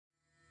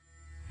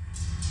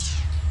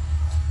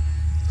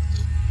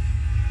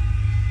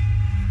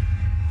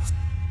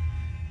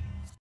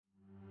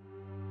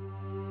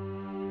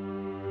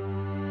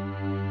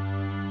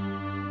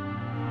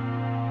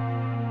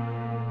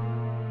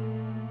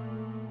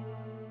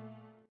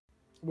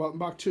Welcome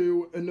back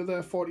to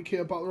another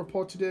 40k battle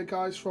report today,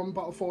 guys, from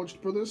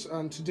Battleforged Brothers,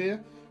 and today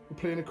we're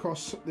playing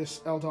across this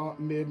Eldar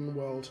Maiden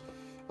world.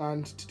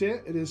 And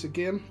today it is a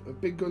game of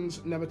Big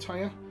Guns Never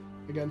Tire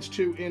against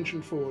two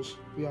ancient foes.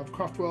 We have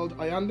Craftworld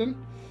Iyanden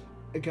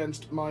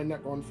against my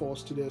Necron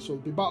force today, so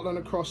we'll be battling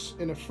across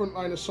in a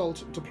frontline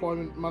assault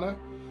deployment manner.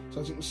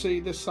 So as you can see,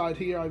 this side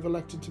here I've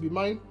elected to be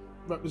mine,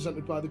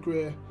 represented by the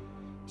grey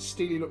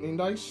steely looking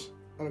dice,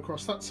 and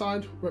across that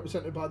side,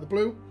 represented by the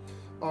blue,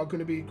 are going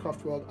to be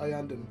Craftworld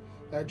Iyanden.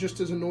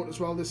 Just as a note as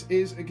well, this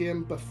is a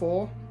game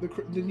before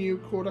the new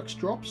codex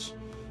drops,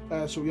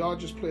 so we are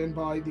just playing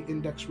by the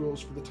index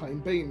rules for the time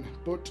being,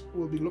 but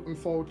we'll be looking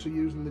forward to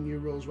using the new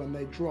rules when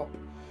they drop.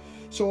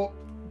 So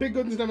Big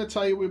Guns Never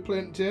Tire we're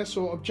playing today.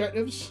 So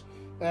objectives,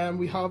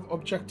 we have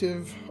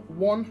objective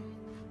 1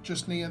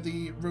 just near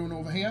the ruin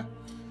over here,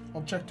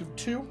 objective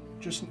 2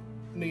 just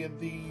near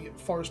the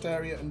forest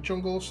area and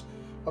jungles,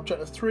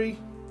 objective 3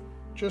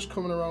 just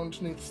coming around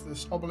beneath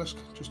this obelisk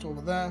just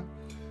over there.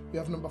 We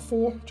have number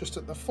 4 just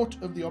at the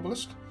foot of the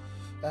obelisk,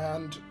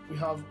 and we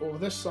have over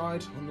this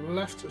side on the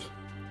left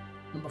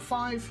number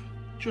 5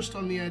 just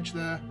on the edge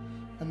there,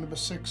 and number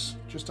 6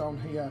 just down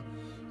here.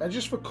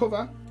 Just for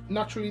cover,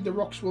 naturally the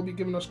rocks will be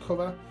giving us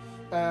cover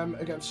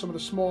against some of the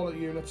smaller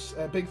units.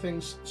 Big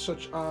things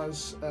such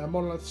as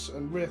monoliths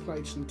and wraith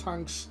knights and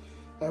tanks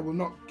will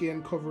not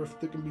gain cover if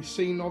they can be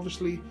seen.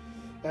 Obviously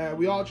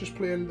we are just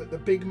playing the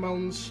big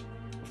mounds,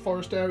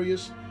 forest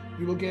areas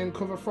you will gain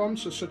cover from,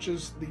 so such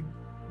as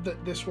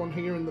this one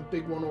here and the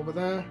big one over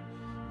there,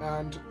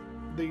 and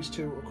these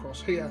two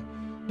across here.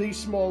 These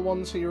small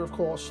ones here, of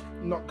course,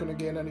 not going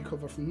to gain any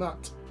cover from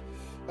that.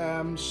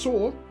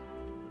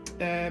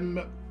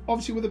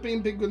 Obviously with it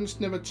being Big Guns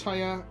Never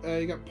Tire,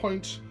 you get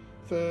point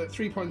for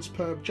 3 points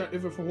per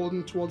objective if we're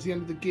holding towards the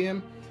end of the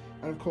game,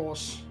 and of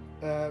course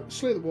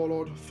Slay the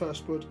Warlord,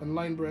 First Blood and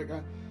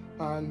Linebreaker,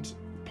 and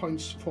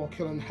points for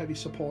killing heavy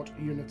support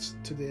units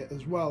today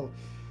as well.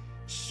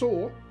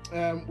 So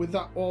with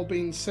that all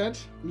being said,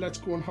 let's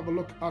go and have a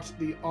look at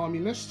the army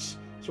lists.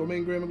 So me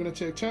and Graham are going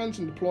to take turns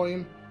in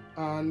deploying,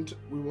 and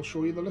we will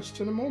show you the lists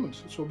in a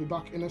moment. So we'll be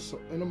back in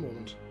a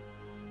moment.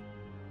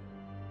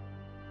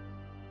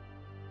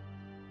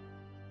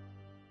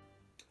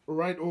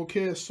 Right,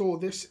 okay, so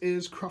this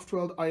is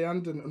Craftworld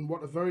Iyanden, and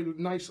what a very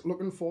nice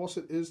looking force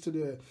it is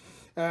today.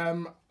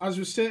 As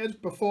we stated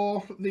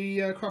before, the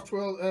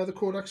the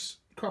codex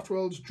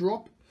Craftworlds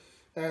drop,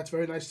 it's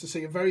very nice to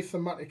see a very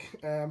thematic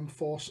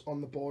force on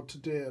the board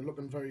today,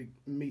 looking very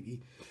meaty.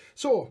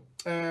 So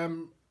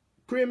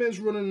Graham is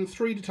running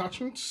 3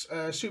 detachments,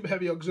 super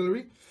heavy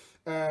auxiliary,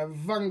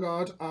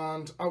 vanguard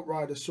and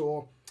outrider.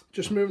 So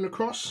just moving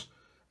across,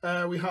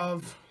 we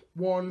have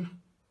 1,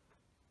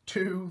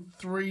 2,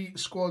 3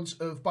 squads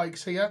of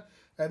bikes here.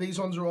 These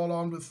ones are all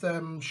armed with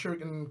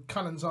shuriken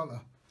cannons, aren't they?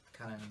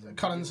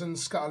 Cannons and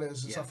scatter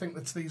lasers. Yeah. I think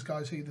that's these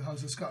guys here that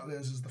has the scatter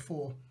lasers, the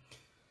 4.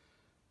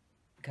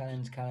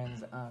 Cannons,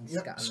 and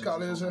yep,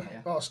 scatter laser.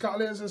 Yeah. Oh, scatter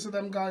lasers are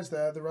them guys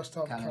there. The rest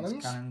have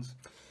cannons.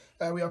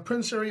 We have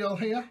Prince Ariel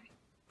here.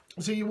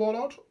 Is he your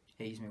warlord?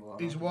 He's my warlord.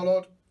 He's a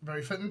warlord.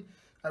 Very fitting.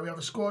 We have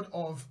a squad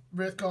of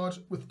Wraith Guard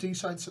with D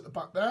sights at the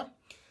back there,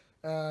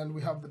 and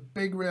we have the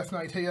big Wraith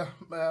Knight here,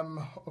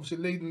 obviously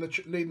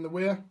leading the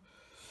way.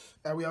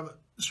 We have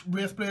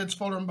Wraith Blades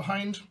following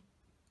behind.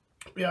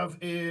 We have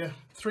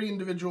 3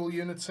 individual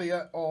units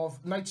here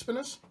of Night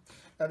Spinners.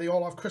 They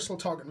all have Crystal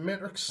Target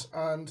Matrix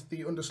and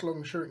the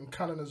Underslung Shuriken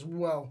Cannon as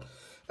well.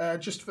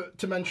 Just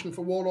to mention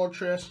for Warlord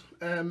trait,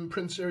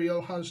 Prince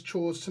Ariel has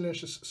chose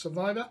Tenacious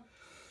Survivor.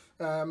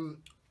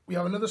 We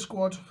have another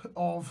squad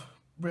of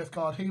Wraith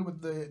Guard here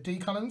with the D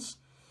cannons,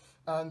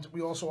 and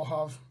we also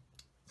have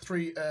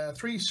three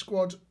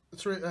squads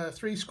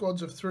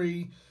of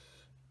 3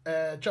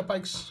 jet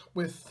bikes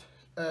with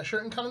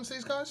shuriken cannons.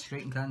 These guys?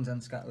 Shuriken cannons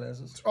and scatter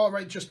lasers. Oh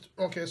right, just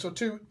okay. So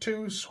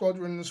two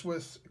squadrons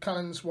with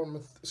cannons, one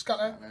with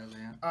scatter,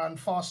 yeah. And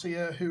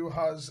Farseer who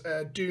has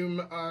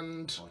Doom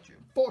and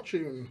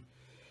Fortune.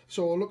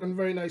 So looking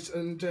very nice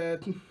and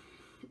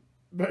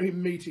very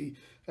meaty.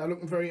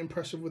 Looking very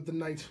impressive with the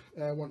knight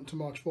wanting to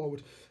march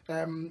forward.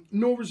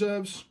 No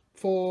reserves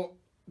for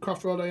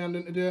Craftworld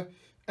Iyanden today.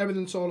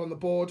 Everything's all on the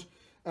board,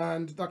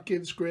 and that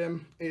gives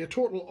Graham a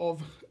total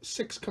of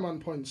 6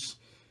 command points.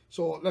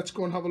 So let's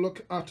go and have a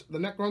look at the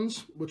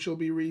Necrons, which will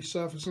be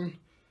resurfacing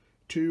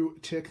to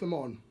take them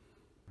on.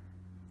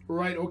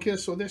 Right, okay,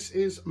 so this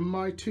is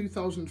my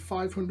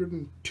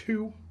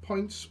 2,502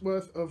 points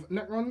worth of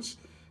Necrons,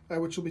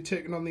 which will be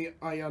taken on the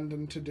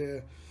Iyanden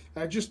today.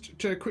 Just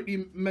to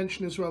quickly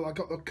mention as well, I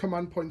got the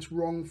command points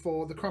wrong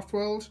for the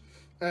Craftworld.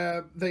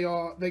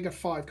 They get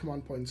 5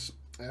 command points.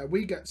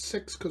 We get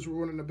 6 because we're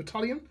running a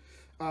battalion,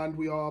 and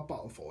we are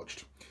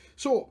Battleforged.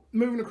 So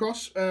moving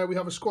across, we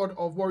have a squad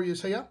of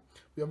warriors here.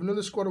 We have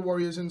another squad of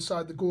warriors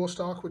inside the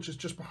Ghost Ark, which is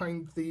just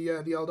behind the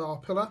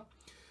Eldar pillar.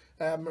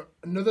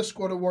 Another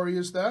squad of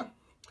warriors there,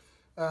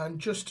 and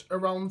just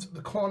around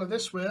the corner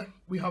this way,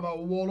 we have our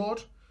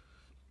warlord,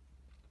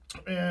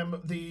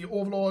 the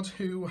Overlord,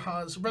 who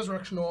has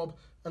Resurrection Orb,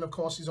 and of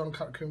course he's on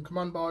Catacomb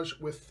Command Barge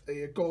with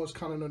a Gauze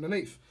Cannon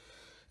underneath.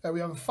 We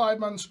have a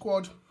 5-man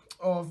squad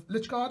of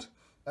Lich Guard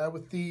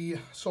with the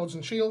swords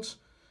and shields.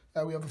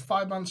 We have a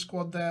 5-man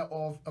squad there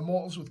of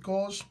Immortals with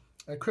Gauze,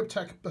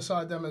 Cryptek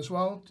beside them as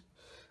well.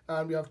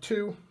 And we have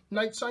 2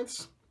 Knight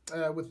Scythes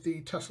with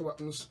the Tesla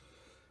weapons.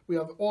 We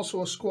have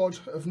also a squad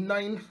of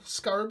 9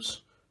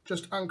 Scarabs,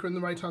 just anchoring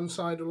the right-hand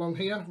side along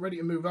here, ready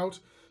to move out.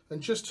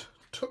 And just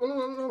tucking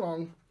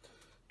along,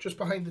 just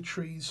behind the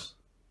trees,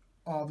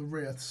 are the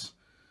Wraiths.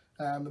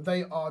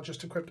 They are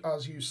just equipped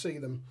as you see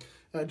them.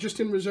 Just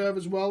in reserve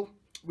as well,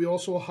 we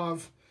also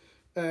have,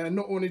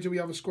 not only do we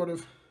have a squad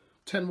of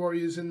 10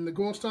 warriors in the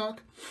Ghost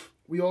Ark,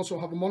 we also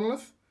have a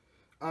Monolith,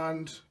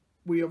 and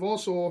we have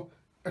also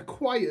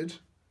acquired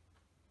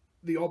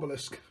the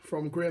Obelisk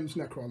from Graham's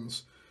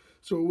Necrons.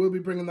 So we'll be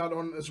bringing that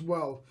on as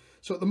well.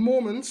 So at the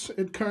moment,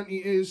 it currently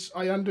is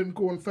Iyanden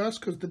going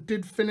first, because they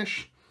did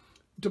finish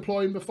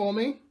deploying before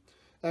me.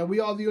 We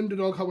are the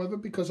underdog, however,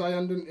 because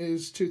Iyanden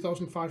is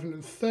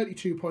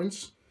 2,532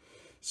 points.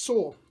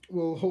 So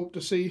we'll hope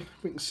to see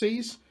if we can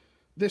seize,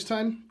 this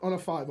time on a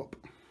 5-up.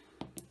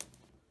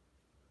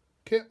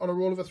 Okay, on a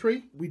roll of a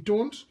 3, we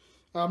don't.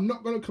 I'm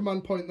not going to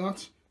command point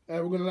that.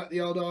 We're going to let the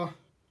Eldar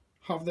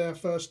have their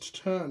first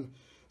turn.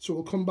 So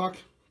we'll come back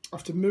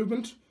after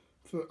movement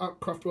for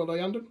Craftworld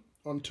Iyanden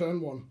on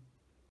turn 1.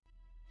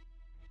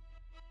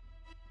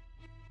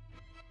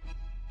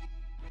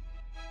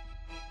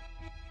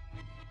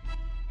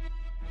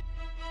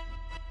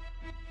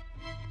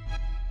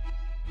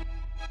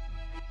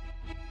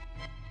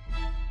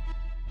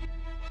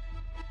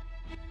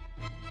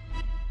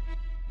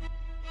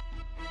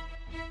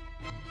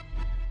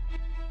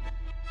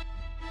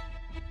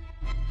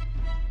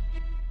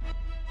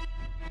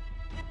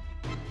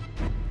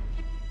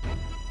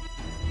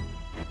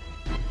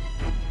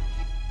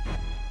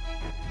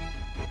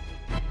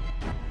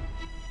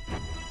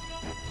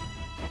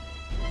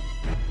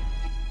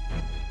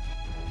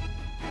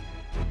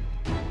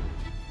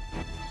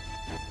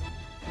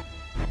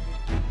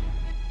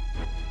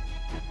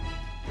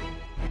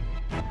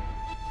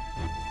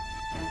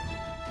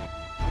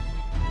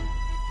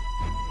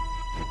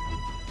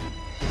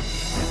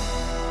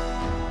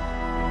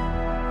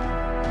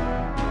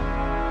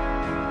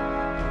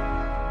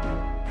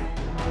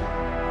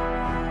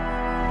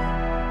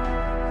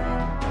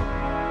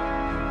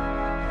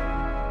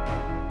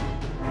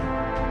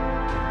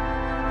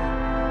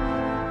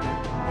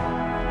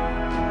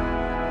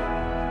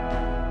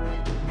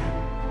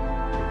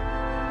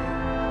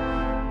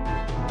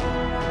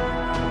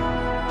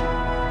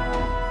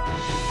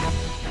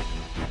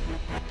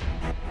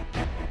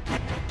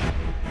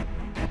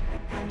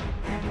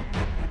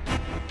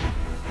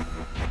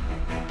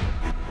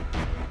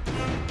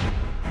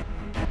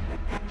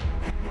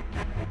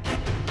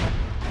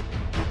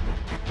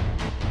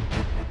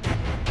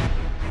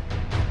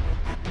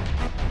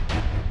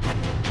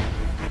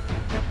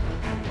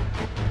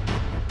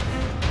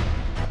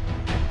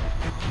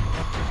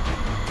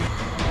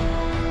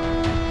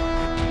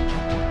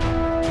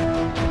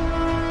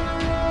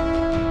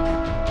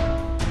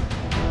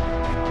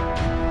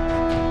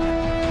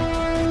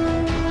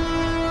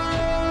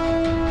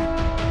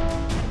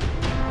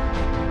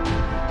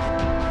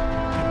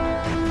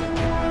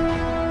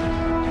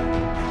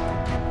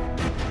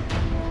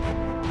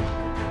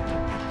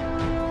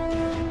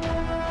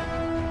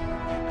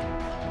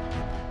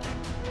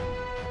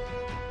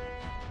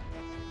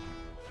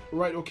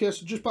 Right, okay,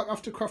 so just back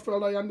after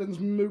Craftworld Iyanden's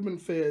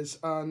movement phase,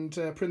 and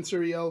Prince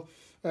Uriel,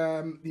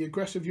 the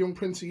aggressive young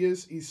prince he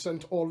is, he's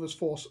sent all of his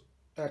force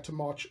to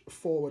march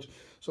forward.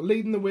 So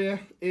leading the way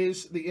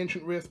is the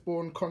ancient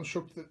Wraithbone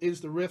construct that is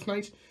the Wraith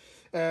Knight,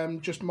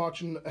 just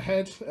marching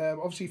ahead.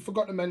 Obviously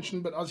forgot to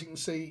mention, but as you can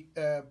see,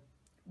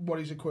 what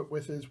he's equipped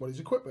with is what he's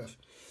equipped with.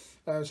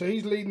 So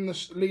he's leading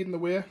the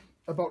way,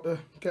 about to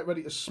get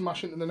ready to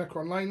smash into the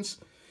Necron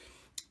lines.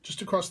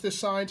 Just across this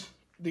side,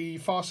 the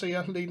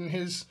Farseer leading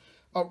his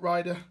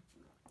Outrider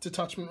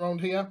detachment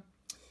round here,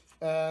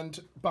 and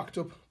backed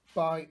up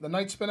by the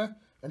Night Spinner,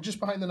 and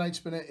just behind the Night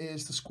Spinner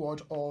is the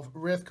squad of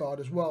Wraith Guard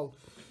as well.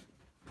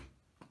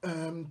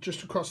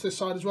 Just across this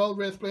side as well,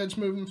 Wraith Blades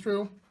moving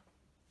through,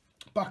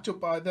 backed up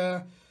by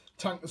their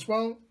tank as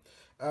well.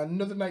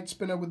 Another Night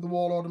Spinner with the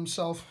Warlord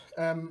himself,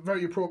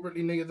 very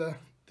appropriately near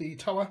the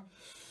tower,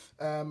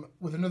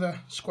 with another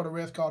squad of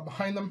Wraith Guard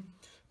behind them,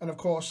 and of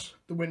course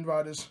the Wind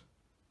Riders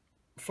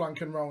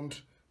flanking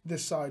round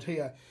this side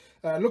here.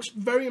 Looks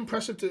very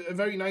impressive,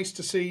 very nice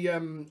to see,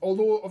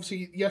 although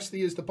obviously yes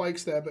there is the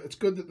bikes there, but it's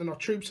good that they're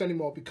not troops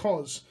anymore,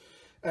 because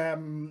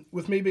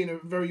with me being a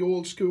very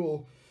old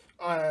school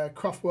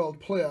Craftworld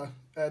player,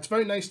 it's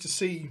very nice to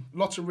see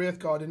lots of Wraith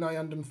Guard in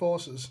Iyanden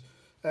forces.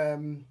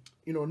 You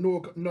know,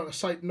 not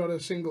a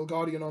single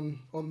Guardian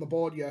on the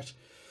board yet,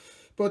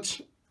 but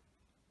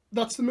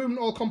that's the movement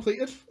all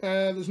completed.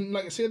 There's,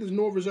 like I say, there's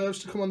no reserves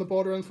to come on the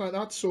board or anything like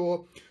that,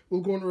 so we'll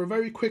go into a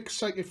very quick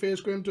Psychic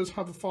phase. Graham does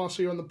have a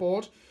Farseer on the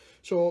board,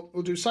 so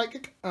we'll do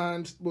Psychic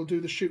and we'll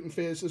do the shooting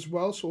phase as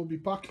well. So we'll be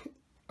back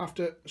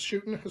after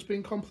shooting has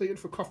been completed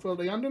for Craftworld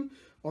Iyanden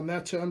on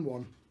their turn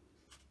 1.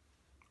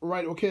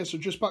 Right, okay, so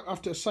just back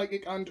after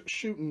psychic and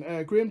shooting.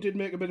 Graham did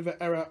make a bit of an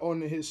error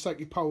on his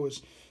psychic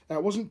powers.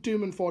 It wasn't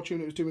Doom and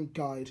Fortune, it was Doom and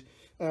Guide.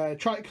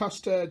 Tried to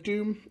cast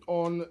Doom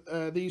on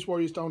these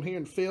warriors down here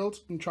and failed,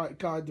 and tried to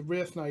guide the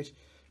Wraith Knight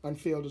and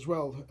failed as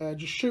well.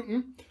 Just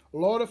shooting. A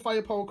lot of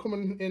firepower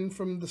coming in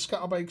from the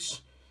scatter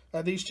bikes.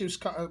 These two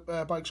scatter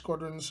bike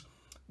squadrons,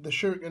 the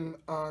Shuriken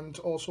and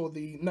also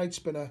the Night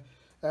Spinner,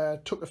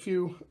 took a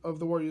few of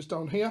the warriors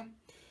down here.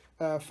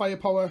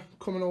 Firepower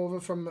coming over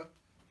from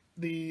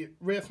the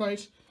Wraith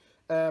Knight,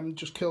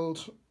 just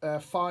killed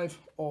 5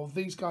 of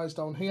these guys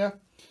down here,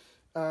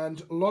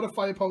 and a lot of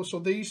firepower. So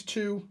these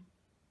two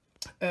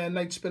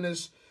Night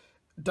Spinners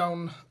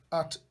down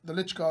at the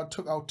Lich Guard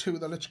took out 2 of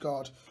the Lich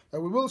Guard. We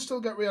will still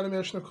get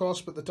reanimation, of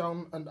course, but they're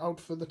down and out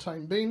for the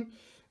time being.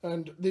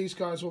 And these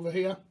guys over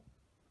here,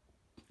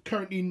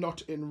 currently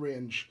not in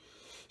range.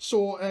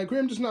 So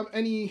Graham doesn't have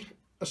any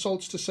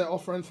assaults to set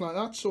off or anything like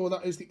that. So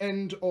that is the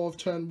end of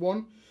turn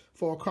 1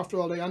 for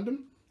Craftworld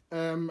Iyanden.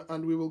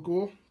 And we will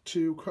go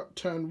to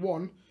turn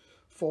 1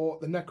 for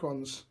the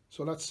Necrons.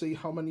 So let's see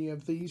how many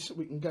of these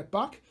we can get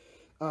back.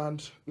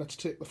 And let's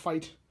take the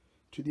fight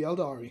to the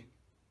Eldari.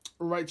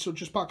 Right, so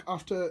just back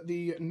after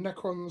the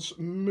Necrons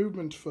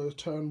movement for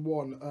turn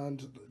 1,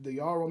 and they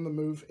are on the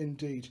move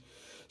indeed.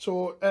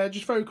 So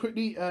just very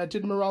quickly,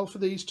 did morale for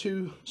these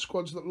 2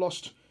 squads that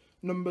lost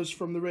numbers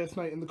from the Wraith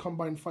Knight and the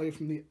combined fire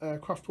from the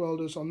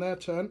Craftworlders on their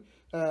turn,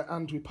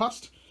 and we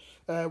passed.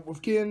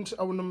 We've gained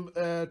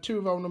our 2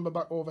 of our number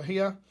back over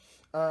here,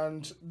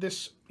 and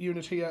this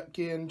unit here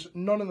gained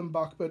none of them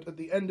back, but at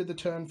the end of the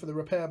turn for the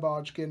repair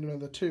barge gained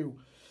another 2.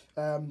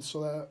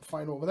 So they're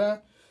fine over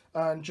there.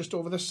 And just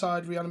over this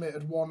side,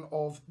 reanimated 1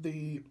 of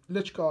the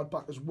Lich Guard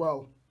back as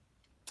well.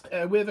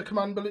 With the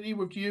command ability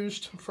we've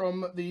used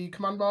from the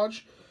command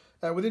barge,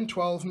 within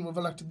 12, and we've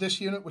elected this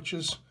unit, which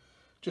is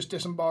just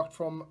disembarked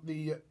from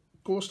the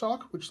Ghost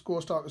Ark, which the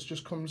Ghost Ark has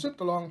just come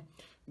zipped along.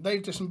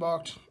 They've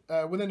disembarked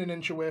within an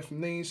inch away from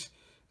these.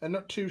 I'm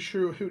not too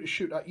sure who to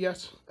shoot at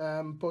yet,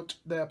 but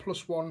their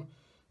 +1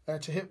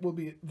 to hit will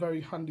be very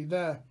handy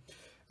there.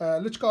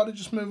 Lich Guard are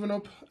just moving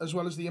up, as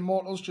well as the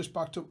Immortals just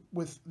backed up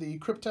with the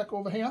Cryptek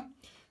over here.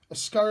 The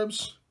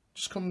Scarabs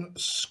just come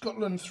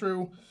scuttling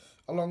through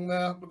along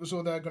there, because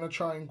they're going to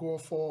try and go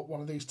for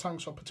one of these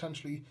tanks, or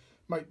potentially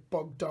might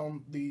bog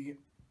down the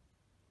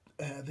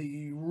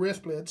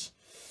Wraithblades.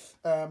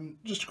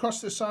 Just across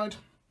this side,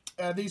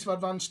 these have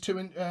advanced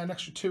an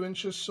extra 2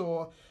 inches,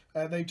 so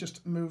they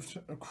just moved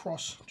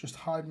across, just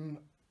hiding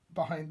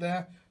behind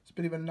there. It's a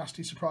bit of a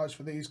nasty surprise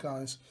for these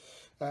guys.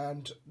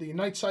 And the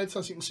Night Scythes,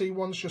 as you can see,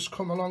 one's just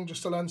come along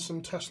just to lend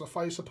some Tesla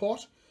fire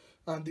support,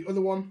 and the other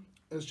one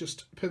has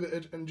just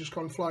pivoted and just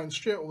gone flying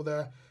straight over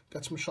there,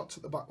 get some shots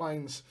at the back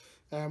lines.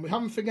 We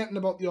haven't forgotten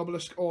about the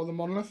Obelisk or the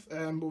Monolith,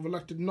 but we've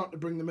elected not to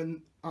bring them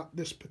in at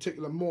this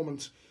particular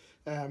moment.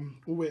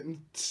 We'll wait and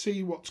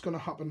see what's going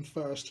to happen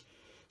first.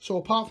 So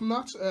apart from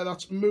that,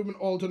 that's movement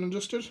all done and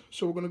dusted.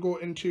 So we're going to go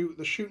into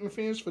the shooting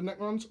phase for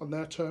Necrons on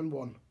their turn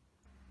 1.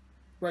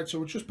 Right, so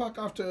we're just back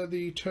after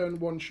the turn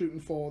 1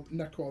 shooting for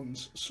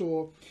Necrons.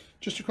 So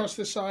just across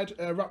this side,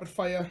 rapid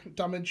fire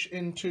damage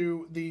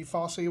into the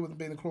Farseer, with them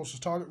being the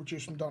closest target,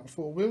 reduced them down to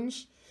 4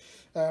 wounds.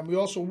 We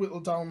also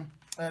whittled down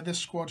this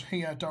squad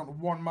here down to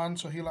 1 man,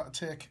 so he'll have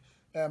to take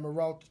the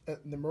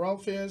morale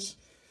phase.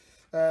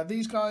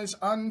 These guys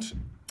and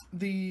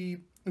the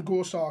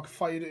Ghost Ark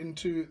fired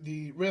into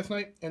the Wraith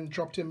Knight and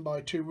dropped him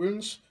by 2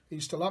 wounds.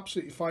 He's still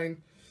absolutely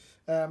fine.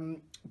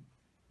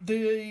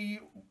 The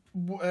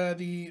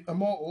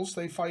Immortals,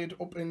 they fired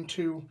up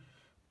into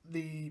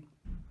the,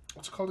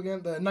 what's it called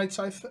again, the Night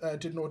Scythe,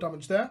 did no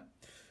damage there.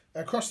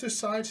 Across this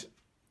side,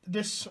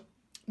 this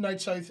Night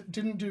Scythe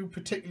didn't do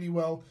particularly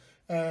well,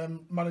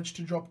 managed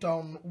to drop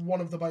down 1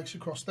 of the bikes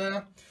across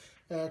there.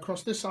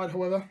 Across this side,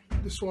 however,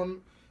 this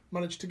one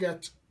managed to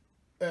get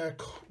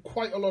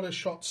quite a lot of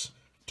shots,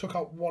 took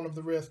out 1 of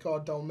the Wraith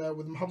Guard down there,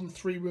 with them having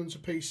 3 wounds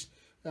apiece.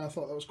 I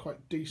thought that was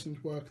quite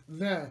decent work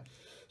there.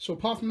 So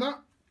apart from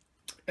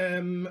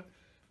that,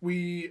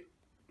 we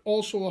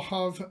also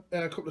have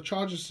a couple of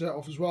charges to set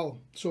off as well.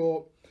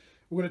 So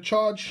we're going to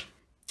charge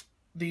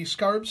the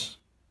Scarabs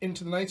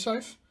into the Night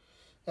Scythe.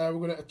 We're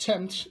going to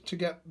attempt to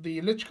get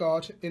the Lich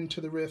Guard into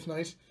the Wraith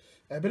Knight.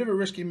 A bit of a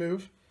risky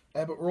move,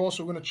 but we're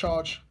also going to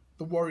charge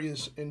the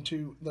Warriors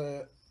into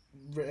the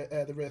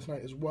Wraith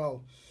Knight as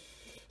well.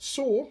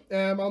 So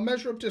I'll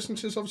measure up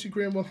distances. Obviously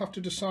Graham will have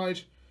to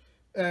decide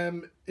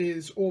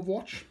is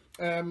Overwatch.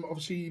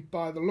 Obviously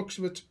by the looks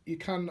of it, you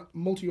can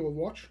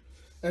multi-Overwatch.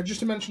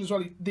 Just to mention as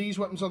well, these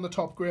weapons on the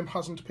top, Graham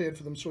hasn't paid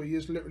for them, so he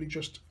is literally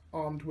just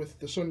armed with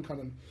the Sun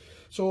Cannon.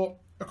 So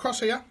across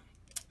here,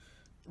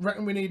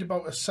 reckon we need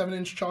about a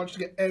 7-inch charge to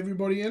get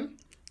everybody in.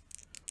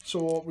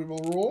 So we will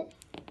roll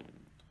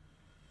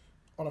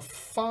on a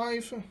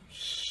 5.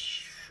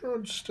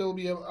 Should still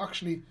be able.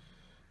 Actually,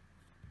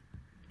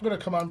 I'm going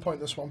to command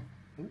point this one.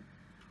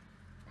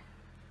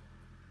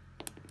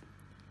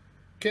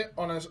 Okay,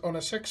 on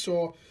a 6.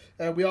 So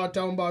we are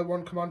down by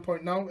 1 command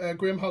point now.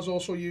 Graham has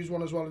also used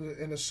one as well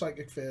in his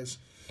psychic phase.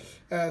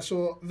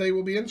 So they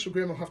will be in. So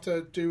Graham will have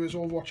to do his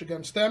Overwatch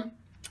against them.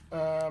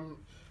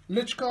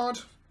 Lich Guard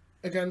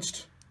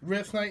against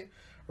Wraith Knight.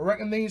 I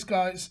reckon these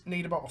guys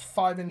need about a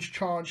 5-inch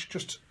charge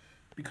just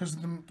because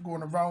of them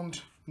going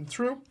around and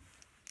through.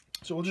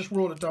 So we'll just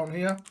roll it down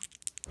here.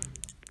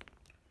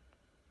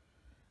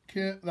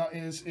 Okay, that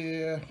is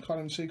a, can't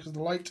even see because of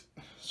the light,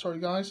 sorry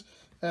guys.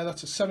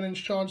 That's a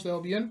 7-inch charge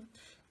they'll be in.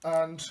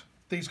 And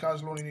these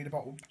guys will only need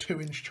about a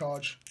 2-inch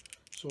charge.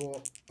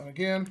 So, and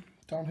again,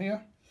 down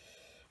here,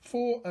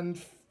 4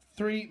 and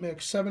 3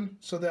 makes 7,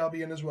 so they'll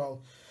be in as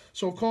well.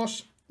 So of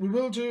course, we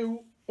will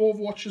do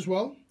Overwatch as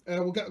well.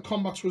 We'll get the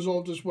combats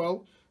resolved as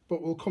well,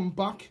 but we'll come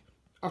back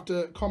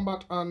after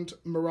combat and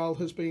morale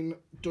has been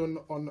done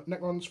on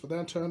Necrons for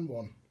their turn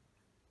 1.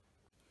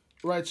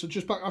 Right, so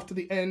just back after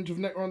the end of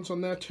Necrons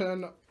on their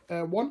turn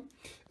 1.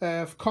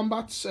 For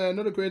combats,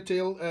 not a great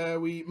deal.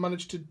 We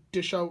managed to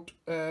dish out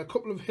a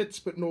couple of hits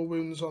but no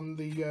wounds on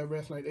the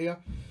Wraith Knight here.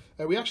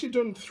 We actually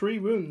done 3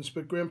 wounds,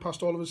 but Graham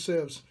passed all of his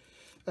saves.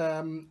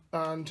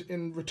 And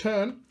in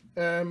return,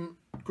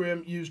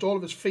 Graham used all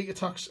of his feet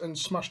attacks and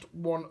smashed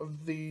one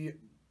of the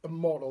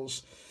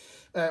Immortals.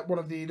 One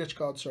of the Lich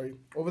Guards, sorry.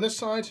 Over this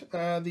side,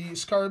 the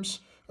Scarabs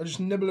are just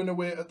nibbling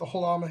away at the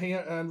whole armour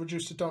here and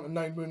reduced it down to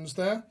 9 wounds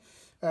there.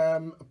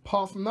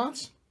 Apart from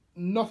that,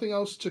 nothing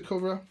else to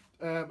cover.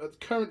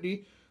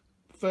 Currently,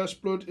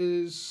 First Blood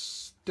is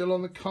still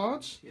on the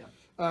cards. Yeah.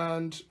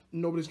 And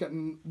nobody's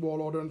getting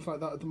Warlord or anything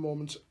like that at the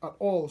moment at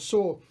all.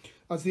 So,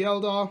 as the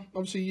Eldar,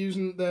 obviously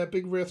using their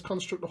big Wraith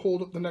construct to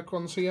hold up the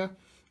Necrons here,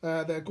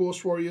 their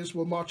Ghost Warriors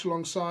will march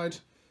alongside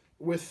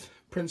with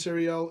Prince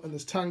Iriel and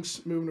his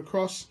tanks moving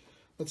across.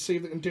 Let's see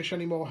if they can dish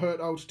any more hurt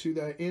out to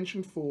their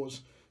ancient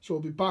foes. So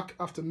we'll be back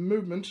after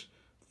movement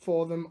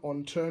for them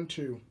on turn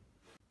 2.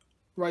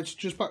 Right, so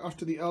just back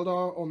after the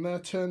Eldar on their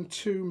turn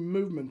 2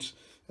 movement.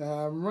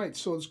 Right,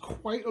 so there's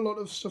quite a lot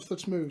of stuff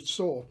that's moved.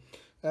 So,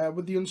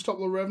 with the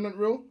Unstoppable Revenant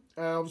rule,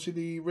 obviously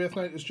the Wraith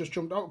Knight has just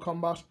jumped out of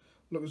combat.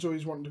 Look as though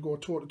he's wanting to go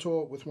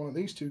toe-to-toe with one of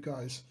these two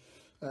guys.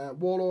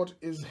 Warlord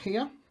is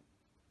here.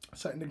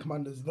 Second in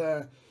command is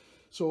there.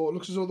 So it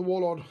looks as though the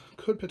Warlord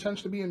could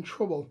potentially be in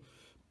trouble.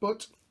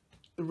 But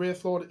the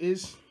Wraith Lord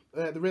is,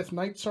 the Wraith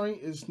Knight, sorry,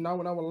 is now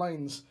in our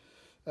lines.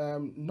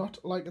 Not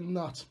liking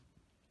that.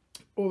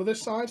 Over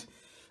this side,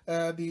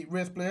 the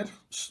Wraith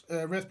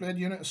Blade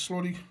unit is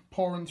slowly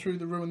pouring through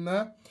the ruin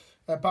there,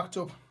 backed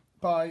up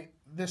by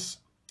this,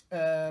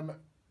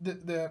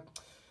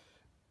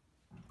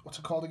 what's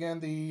it called again,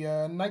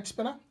 the Night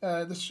Spinner.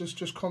 This has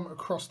just come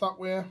across that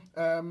way.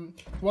 The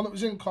one that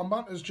was in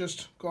combat has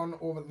just gone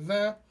over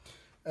there.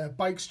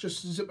 Bikes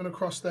just zipping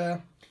across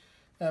there,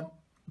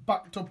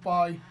 backed up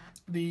by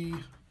the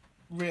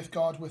Wraith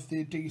Guard with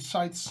the D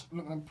sights,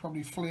 looking to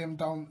probably flame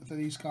down to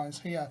these guys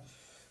here.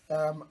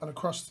 And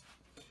across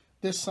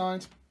this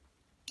side,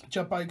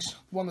 jet bikes,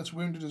 one that's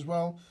wounded as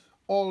well,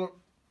 all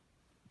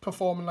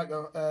performing like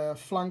a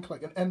flank,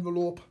 like an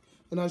envelope.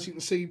 And as you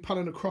can see,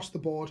 panning across the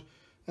board,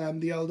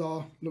 the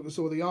Eldar look as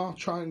though they are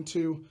trying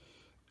to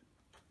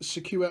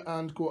secure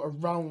and go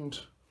around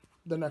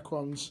the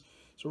Necrons.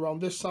 So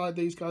around this side,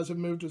 these guys have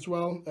moved as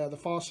well. The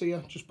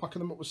Farseer just packing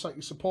them up with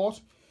psychic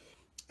support.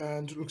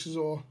 And it looks as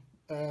though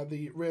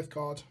the Wraith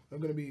Guard are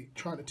going to be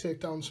trying to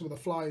take down some of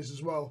the flies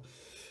as well.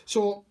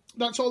 So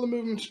that's all the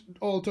movement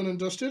all done and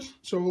dusted.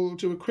 So we'll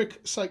do a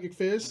quick psychic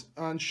phase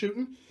and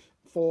shooting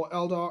for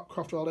Eldar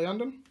Craftworld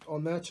Iyanden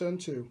on their turn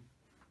 2.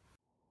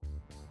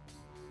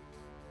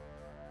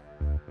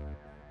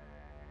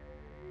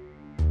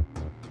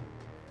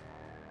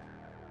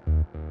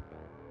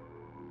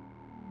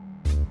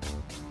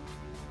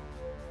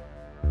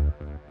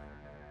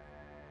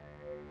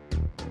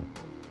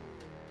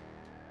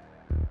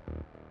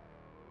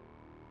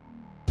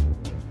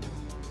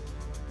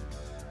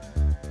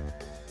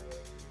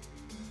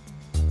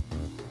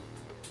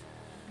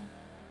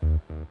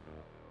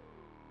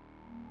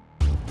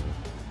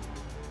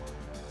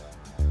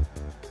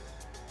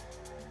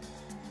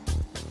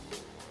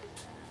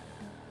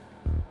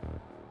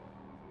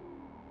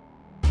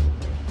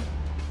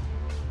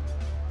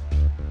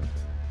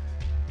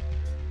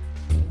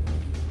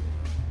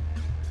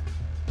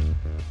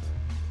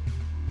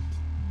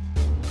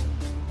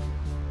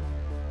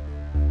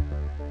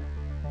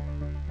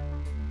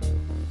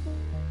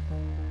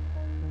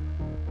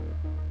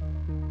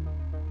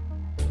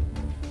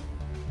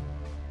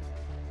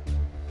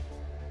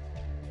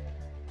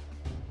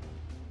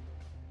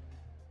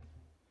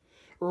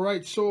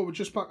 Right, so we're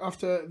just back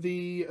after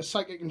the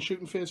Psychic and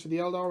shooting phase for the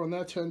Eldar on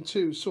their turn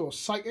 2. So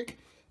Psychic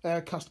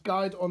cast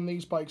Guide on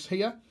these bikes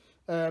here,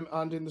 and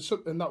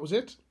that was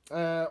it.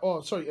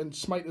 And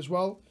Smite as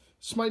well.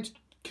 Smite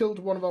killed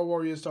one of our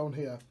warriors down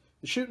here.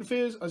 The shooting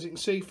phase, as you can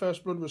see,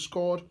 First Blood was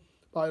scored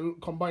by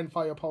combined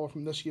firepower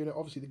from this unit.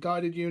 Obviously the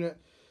guided unit,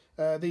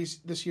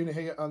 this unit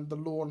here, and the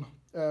lone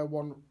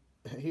one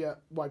here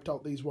wiped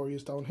out these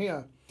warriors down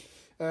here.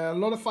 A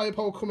lot of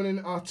firepower coming in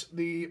at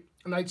the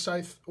Night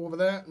Scythe over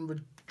there, and we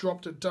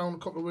dropped it down a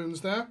couple of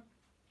wounds there.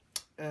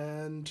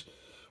 And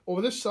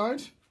over this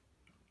side,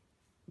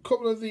 a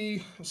couple of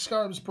the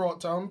Scarabs brought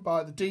down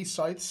by the D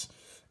Scythes,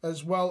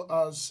 as well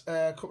as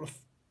a couple of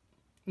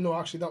No,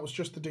 actually, that was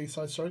just the D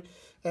side, sorry.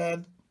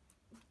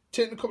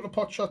 Taking a couple of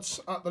pot shots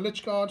at the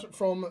Lich Guard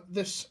from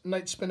this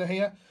Night Spinner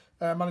here.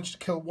 Managed to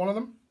kill one of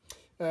them.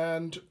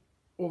 And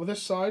over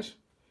this side,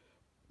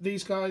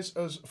 these guys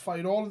has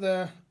fired all of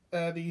their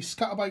the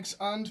scatter bikes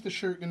and the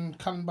shuriken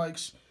cannon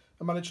bikes,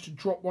 and managed to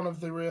drop one of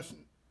the Wraith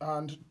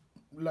and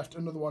left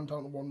another one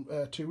down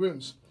to 2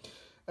 wounds.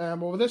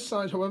 Over this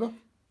side, however,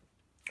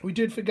 we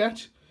did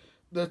forget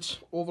that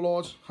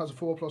Overlord has a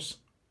 4+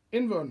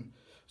 invuln.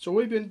 So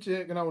we've been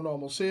taking our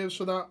normal saves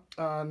for that,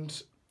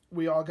 and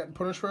we are getting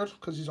punished for it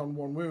because he's on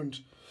 1 wound.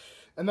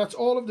 And that's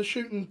all of the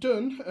shooting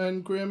done,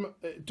 and Graham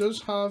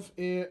does have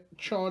a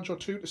charge or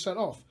 2 to set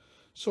off.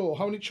 So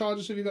how many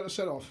charges have you got to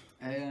set off?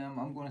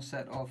 I'm going to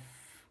set off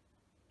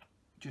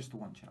just the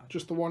 1 charge.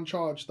 Just the 1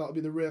 charge. That'll be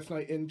the Wraith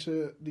Knight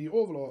into the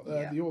Overlord.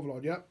 Yeah. The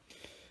Overlord, yeah.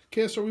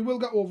 Okay, so we will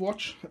get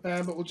Overwatch,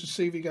 but we'll just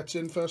see if he gets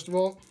in first of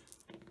all.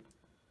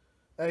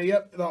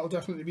 Yep, that'll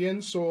definitely be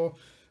in. So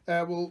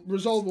we'll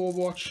resolve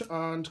Overwatch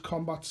and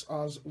combats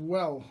as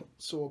well.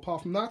 So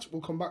apart from that,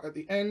 we'll come back at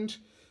the end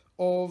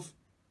of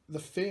the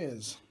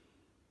phase.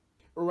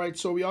 Alright,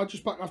 so we are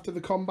just back after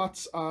the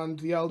combats, and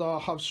the Eldar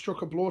have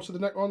struck a blow to the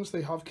Necrons.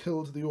 They have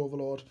killed the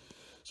Overlord.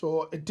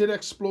 So it did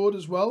explode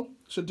as well,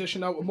 so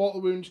dishing out a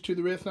mortal wound to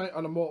the Wraith Knight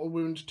and a mortal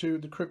wound to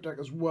the Cryptek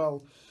as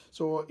well.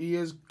 So he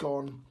is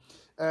gone.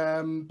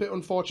 Bit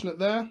unfortunate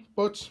there,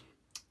 but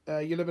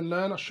you live and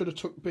learn. I should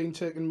have been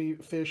taking me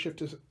phase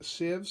shifter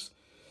saves.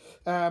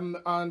 And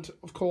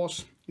of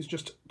course, he's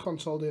just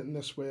consolidating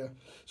this way.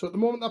 So at the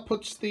moment, that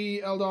puts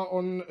the Eldar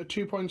on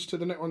 2 points to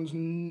the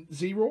Necrons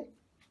 0.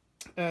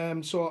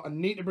 So I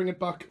need to bring it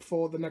back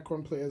for the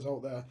Necron players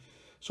out there.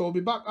 So we'll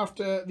be back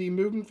after the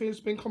movement phase has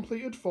been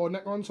completed for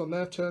Necrons on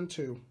their turn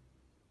 2.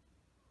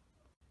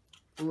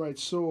 Right,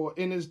 so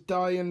in his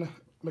dying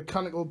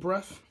mechanical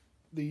breath,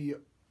 the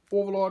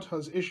Overlord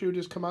has issued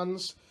his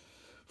commands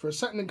for a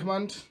second in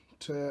command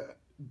to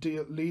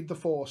lead the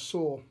force.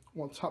 So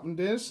what's happened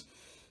is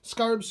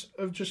Scarabs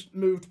have just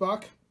moved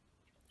back.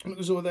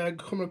 Look as though they're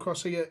coming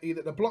across here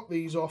either to block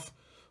these off,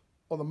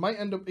 or they might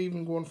end up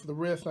even going for the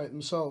Wraith Knight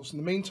themselves. In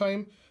the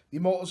meantime, the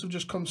Immortals have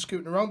just come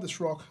scooting around this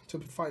rock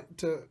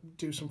to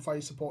do some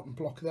fire support and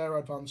block their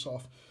advance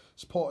off,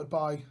 supported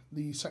by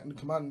the second in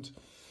command.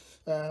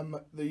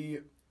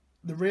 The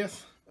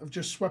Wraith have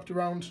just swept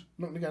around,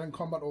 looking to get in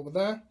combat over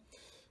there.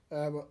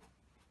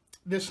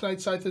 This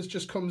Night Scythe has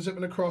just come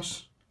zipping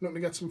across, looking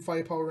to get some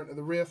firepower into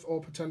the Wraith, or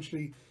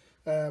potentially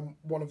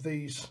one of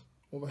these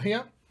over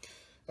here.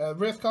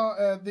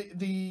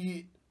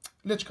 The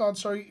Lich Guard,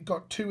 sorry,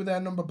 got 2 of their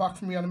number back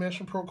from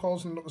reanimation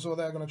protocols, and look as though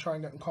they're going to try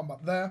and get in combat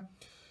there.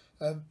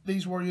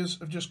 These warriors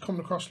have just come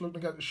across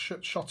looking to get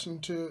shots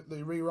into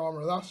the rear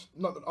armour of that.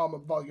 Not that armour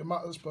value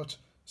matters, but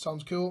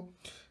sounds cool.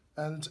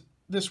 And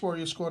this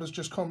warrior squad has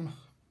just come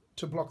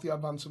to block the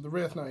advance of the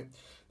Wraith Knight.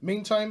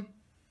 Meantime,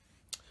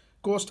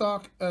 Ghost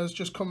Ark has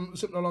just come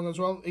zipping along as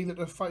well, either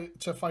to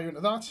fire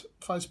into that,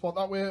 fire support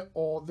that way,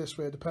 or this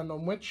way, depending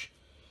on which.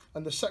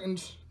 And the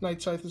second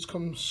Night Scythe has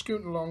come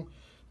scooting along,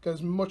 get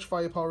as much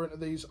firepower into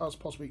these as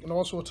possible. You can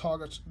also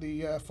target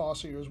the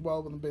Farseer as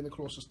well, with them being the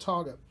closest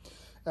target.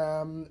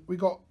 We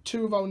got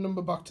 2 of our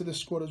number back to this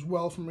squad as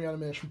well from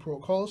reanimation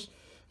protocols.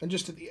 And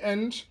just at the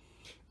end,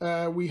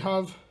 we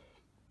have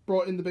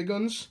brought in the big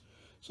guns.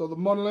 So the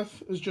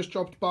Monolith has just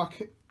dropped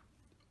back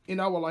in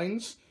our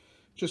lines,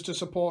 just to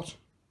support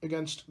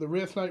against the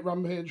Wraith Knight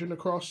rampaging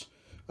across,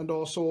 and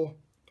also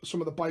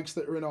some of the bikes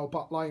that are in our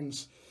back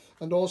lines.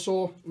 And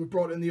also, we've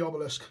brought in the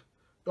Obelisk.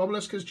 The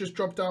Obelisk has just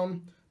dropped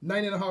down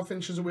 9.5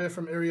 inches away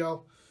from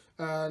Iriel,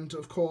 and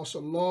of course a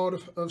lot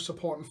of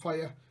support and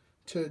fire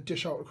to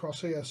dish out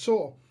across here.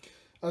 So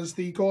as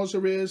the gauze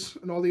arrays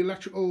and all the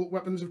electrical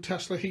weapons of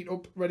Tesla heat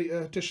up, ready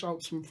to dish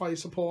out some fire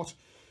support,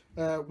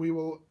 we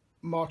will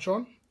march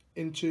on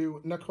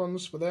into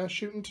Necrons for their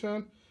shooting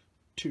turn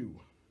 2.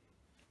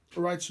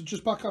 Alright, so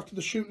just back after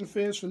the shooting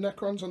phase for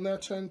Necrons on their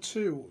turn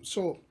 2.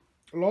 So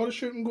a lot of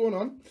shooting going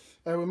on.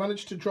 We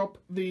managed to drop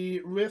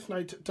the Wraith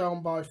Knight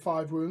down by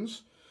 5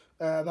 wounds.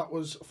 That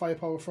was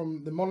firepower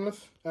from the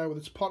Monolith with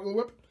its particle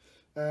whip.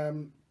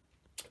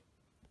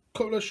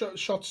 Couple of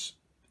shots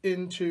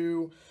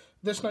into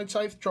this Night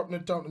Scythe, dropping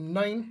it down to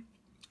 9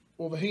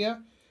 over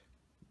here.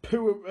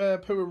 Poor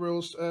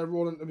rules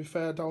rolling, to be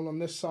fair, down on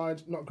this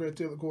side. Not a great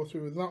deal to go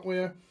through with that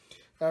way.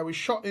 We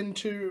shot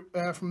into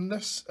from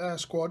this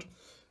squad,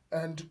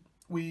 and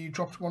we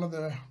dropped one of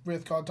the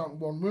Wraith Guard down to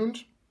 1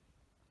 wound.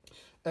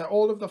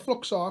 All of the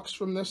Flux Arcs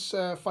from this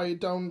fired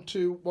down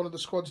to one of the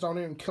squads down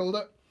here and killed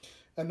it.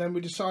 And then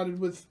we decided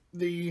with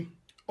the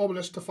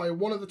Obelisk to fire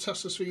one of the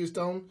Tesla spheres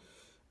down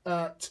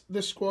at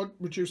this squad,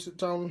 reduced it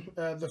down.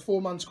 The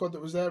 4-man squad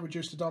that was there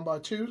reduced it down by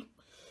 2.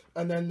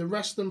 And then the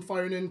rest of them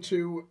firing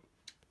into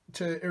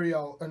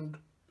Iriel, and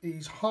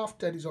he's half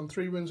dead. He's on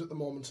 3 wounds at the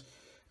moment.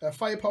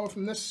 Firepower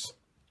from this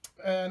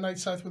Night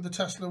Scythe with the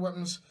Tesla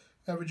weapons,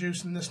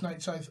 reducing this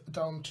Night Scythe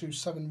down to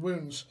 7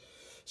 wounds.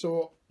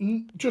 So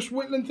just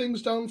whittling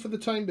things down for the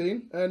time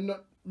being, and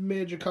not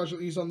major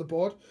casualties on the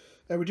board.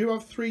 We do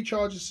have 3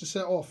 charges to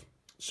set off.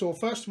 So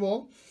first of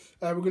all,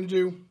 we're going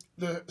to do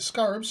the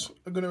Scarabs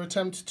are going to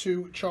attempt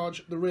to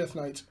charge the Wraith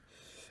Knight.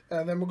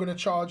 And then we're going to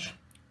charge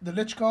the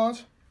Lich Guard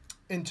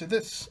into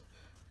this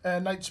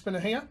Knight Spinner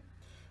here.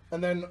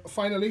 And then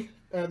finally,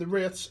 the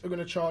Wraiths are going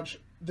to charge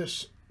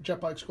this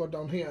Jetbike Squad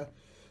down here.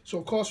 So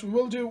of course we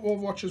will do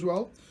Overwatch as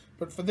well.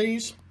 But for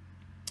these,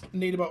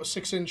 need about a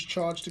 6-inch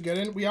charge to get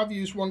in. We have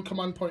used one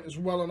command point as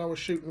well on our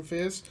shooting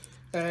phase.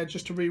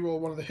 Just to reroll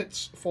one of the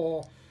hits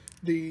for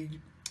the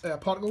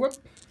Particle Whip.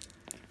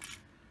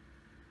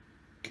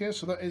 Okay,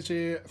 so that is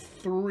a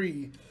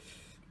 3.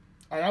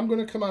 I am going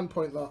to command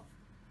point that.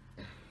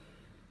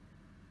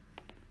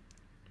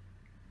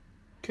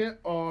 Okay,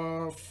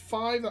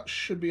 5, that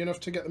should be enough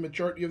to get the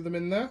majority of them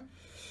in there.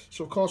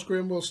 So of course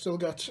Graham will still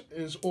get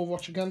his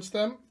Overwatch against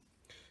them.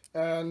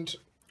 And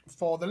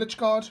for the Lich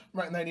Guard,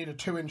 right now I need a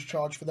 2-inch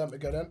charge for them to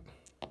get in.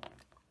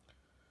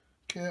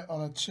 Okay,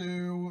 on a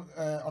 2,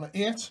 on an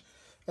 8,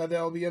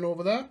 they'll be in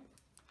over there.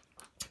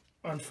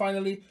 And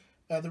finally,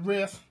 the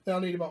Wraith, they'll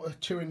need about a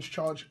 2-inch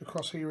charge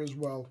across here as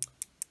well.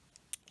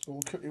 So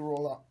we'll quickly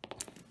roll that.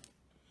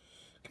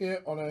 Okay,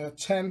 on a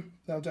 10,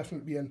 they'll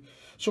definitely be in.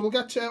 So we'll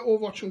get to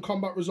Overwatch and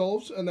combat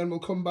resolves, and then we'll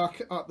come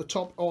back at the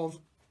top of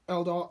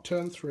Eldar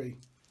turn 3.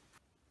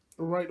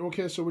 Right,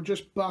 okay, so we're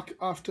just back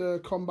after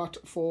combat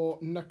for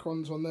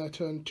Necrons on their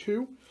turn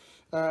 2.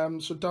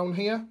 So down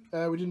here,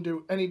 we didn't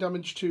do any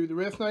damage to the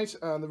Wraith Knight,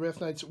 and the Wraith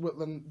Knight's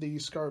whittling the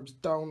Scarabs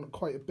down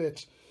quite a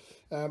bit.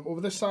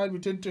 Over this side, we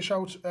did dish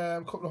out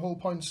a couple of hull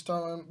points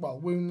down, well,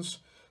 wounds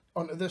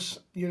onto this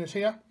unit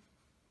here.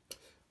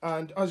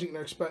 And as you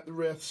can expect, the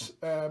Wraiths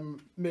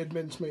made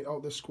mincemeat out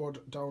of this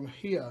squad down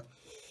here.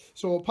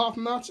 So apart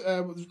from that,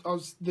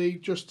 as they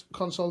just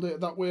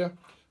consolidated that way,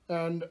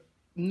 and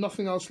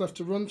nothing else left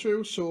to run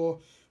through, so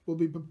we'll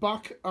be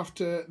back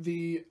after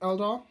the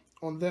Eldar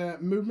on their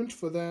movement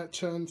for their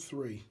turn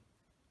 3.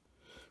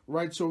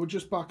 Right, so we're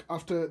just back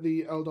after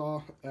the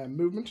Eldar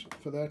movement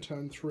for their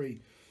turn 3.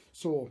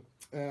 So,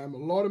 a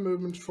lot of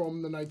movement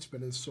from the Night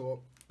Spinners.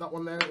 So, that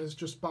one there is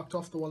just backed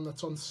off, the one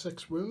that's on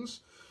 6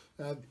 wounds.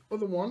 The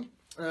other one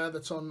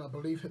that's on, I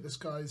believe, this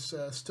guy's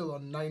still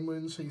on 9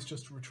 wounds. He's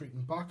just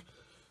retreating back.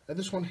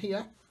 This one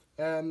here,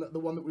 the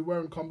one that we were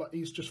in combat,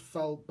 he's just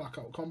fell back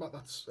out of combat.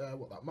 That's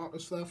what that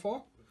marker's there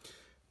for.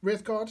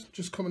 Wraith Guard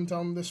just coming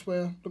down this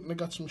way, looking to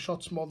get some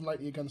shots more than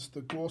likely against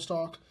the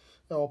Glowstark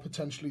or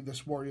potentially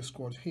this Warrior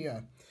Squad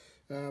here.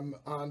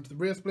 And the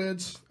Wraith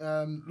Blades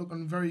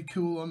looking very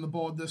cool on the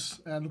board.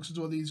 This looks as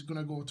though these are going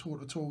to go toe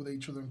to toe with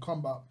each other in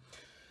combat.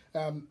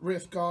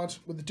 Wraith Guard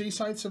with the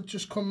D-sights have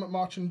just come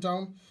marching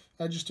down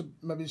just to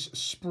maybe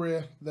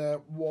spray their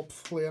warp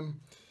flame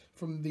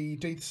from the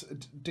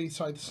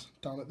D-sights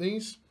down at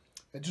these.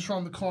 Just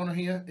around the corner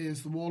here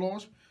is the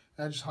Warlord,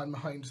 just hiding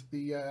behind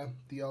the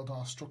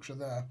Eldar structure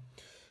there.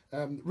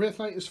 Wraith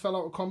Knight has fell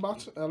out of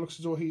combat. Looks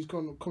as though he's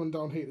coming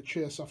down here to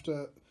chase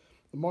after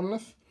the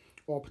Monolith,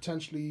 or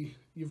potentially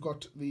you've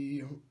got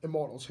the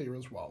Immortals here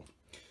as well.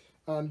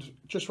 And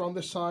just around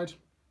this side,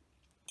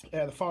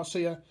 the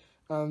Farseer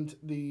and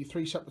the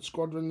 3 separate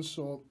squadrons.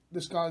 So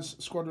this guy's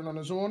squadron on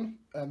his own,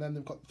 and then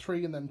they've got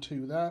 3 and then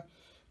 2 there.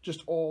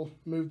 Just all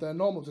move their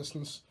normal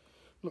distance,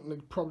 looking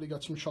to probably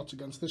get some shots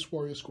against this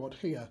Warrior Squad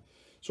here.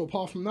 So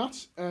apart from that,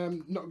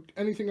 not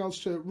anything else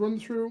to run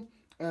through.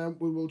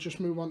 We will just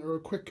move on to a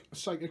quick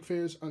Psychic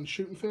phase and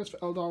Shooting phase for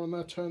Eldar on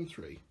their turn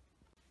 3.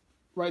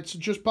 Right, so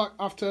just back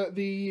after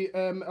the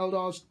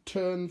Eldar's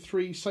turn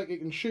 3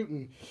 Psychic and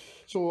Shooting.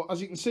 So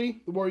as you can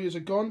see, the Warriors are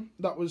gone.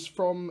 That was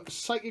from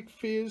Psychic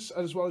phase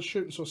as well as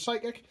Shooting. So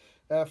Psychic,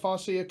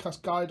 Farseer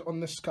cast Guide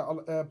on this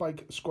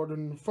bike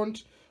squadron in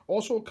front.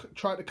 Also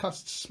tried to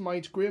cast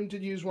Smite. Graham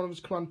did use one of his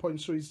command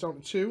points, so he's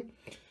down to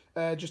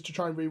 2. Just to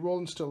try and re-roll,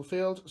 and still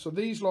failed. So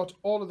these lot,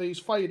 all of these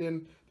fired in.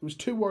 There was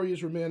 2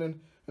 Warriors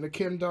remaining, and it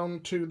came down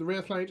to the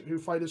Wraith Knight, who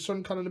fired his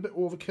Sun Cannon a bit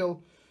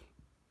overkill,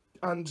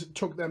 and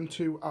took them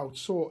 2 out.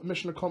 So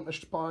mission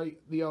accomplished by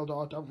the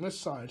Eldar down this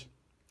side.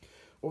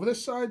 Over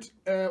this side,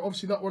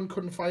 obviously that one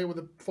couldn't fire with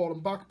it falling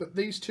back, but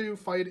these 2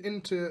 fired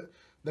into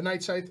the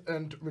Night Scythe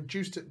and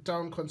reduced it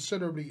down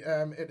considerably.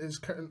 It is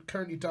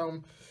currently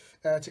down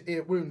to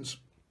 8 wounds.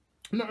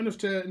 Not enough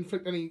to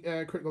inflict any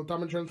critical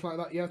damage or anything like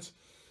that yet.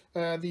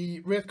 The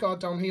Wraith Guard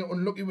down here,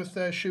 unlucky with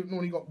their shooting,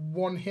 only got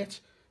 1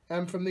 hit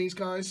from these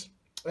guys,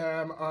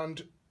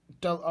 and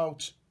dealt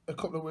out a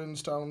couple of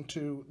wounds down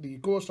to the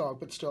Glowstark,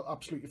 but still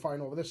absolutely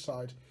fine over this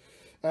side.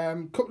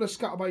 Couple of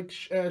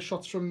scatterbike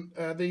shots from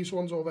these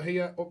ones over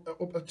here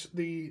up at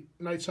the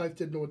Night Scythe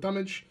did no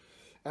damage,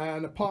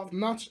 and apart from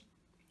that,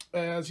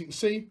 as you can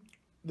see,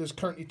 there's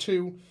currently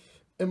 2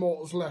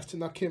 Immortals left,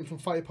 and that came from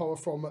firepower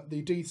from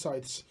the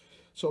D-Scythes.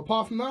 So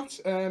apart from that,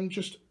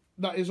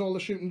 that is all the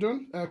shooting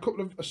done. A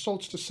couple of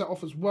assaults to set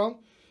off as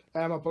well.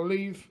 I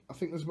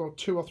think there's about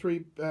 2 or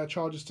 3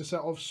 charges to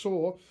set off.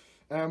 So,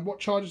 what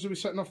charges are we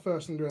setting off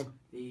first, Graham?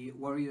 The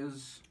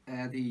Warriors,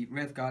 the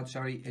Wraith Guard,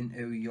 sorry,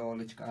 into your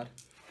Lich Guard.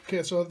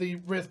 Okay, so the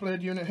Wraith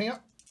Blade unit here.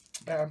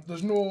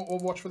 There's no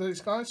Overwatch for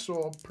these guys,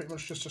 so pretty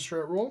much just a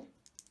straight roll.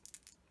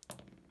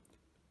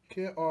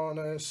 Okay, on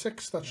a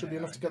 6, that should be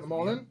enough to get them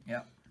all in.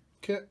 Yeah.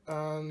 Okay,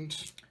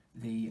 and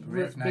the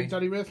Wraith Big Knight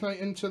Daddy Wraith Knight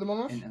into the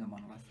monolith. into the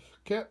monolith.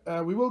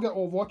 Okay, we will get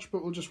Overwatch,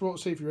 but we'll just roll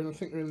to see if you're in. I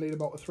think we're going to need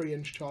about a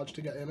 3-inch charge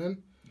to get him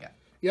in. Yeah.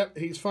 Yep,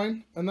 he's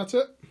fine, and that's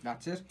it.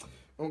 That's it.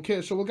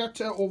 Okay, so we'll get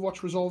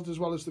Overwatch resolved as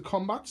well as the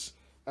combats,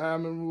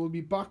 and we'll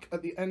be back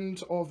at the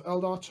end of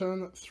Eldar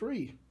turn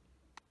 3.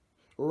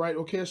 Right,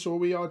 okay, so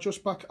we are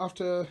just back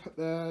after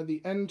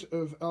the end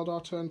of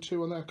Eldar turn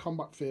 2 on their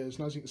combat phase,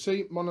 and as you can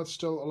see, Monolith's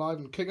still alive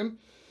and kicking.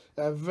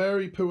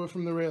 Very poor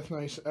from the Wraith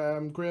Knight.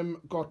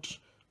 Graham got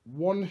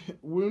 1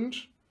 wound,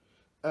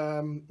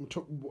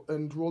 took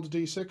and rolled a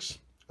d6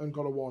 and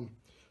got a 1.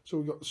 So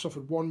we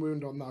suffered 1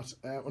 wound on that.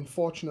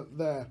 Unfortunate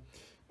there.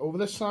 Over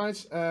this side,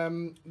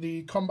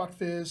 the combat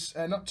phase,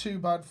 not too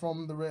bad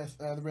from the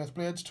Wraith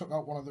Blades. Took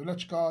out one of the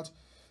Lich Guard.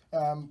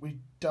 We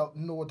dealt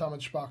no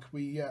damage back.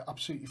 We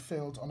absolutely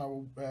failed on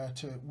our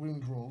to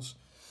wound rolls.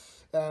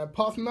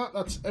 Apart from that,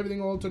 that's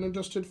everything all done and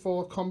dusted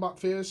for combat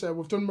phase.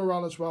 We've done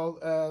morale as well.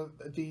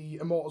 The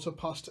Immortals have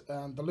passed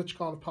and the Lich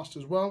Guard have passed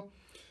as well.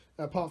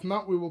 Apart from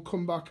that, we will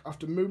come back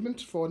after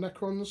movement for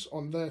Necrons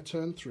on their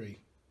turn 3.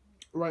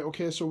 Right,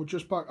 okay, so we're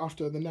just back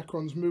after the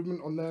Necrons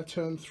movement on their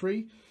turn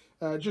 3.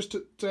 Just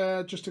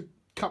to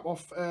cap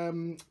off,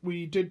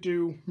 we did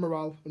do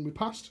morale and we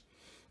passed.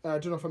 I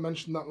don't know if I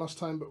mentioned that last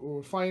time, but we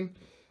were fine.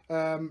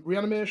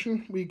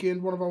 Reanimation, we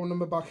gained one of our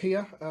number back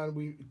here, and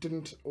we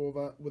didn't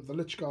over with the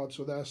Lich Guard,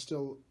 so they're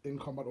still in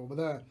combat over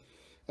there.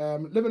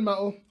 Living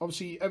Metal,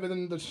 obviously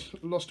everything that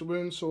lost a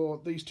wound,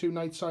 so these 2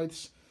 Night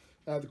Scythes,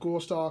 the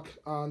Ghost Ark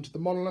and the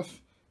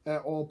Monolith,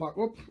 all back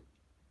up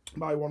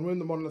by 1 wound,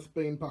 the Monolith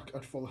being back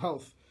at full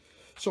health.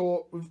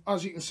 So,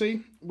 as you can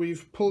see,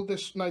 we've pulled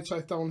this Night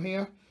Scythe down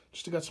here,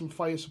 just to get some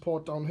fire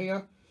support down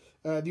here.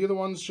 The other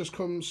ones just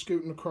come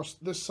scooting across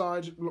this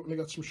side, looking to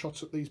get some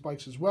shots at these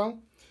bikes as well.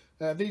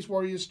 These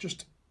warriors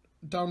just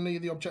down near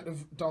the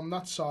objective down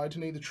that side,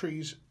 near the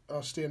trees,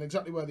 are staying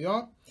exactly where they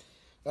are.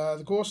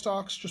 The Ghost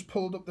Arks just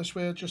pulled up this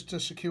way just to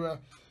secure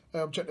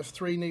objective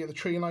 3 near the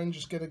tree line,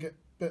 just get a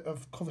bit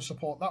of cover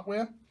support that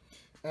way.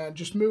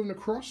 Just moving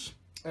across,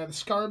 the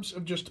Scarabs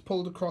have just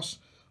pulled across,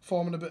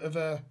 forming a bit of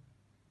a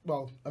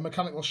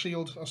mechanical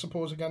shield, I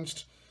suppose,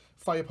 against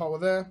firepower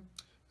there.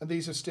 And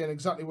these are staying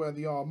exactly where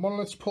they are.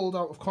 Monolith's pulled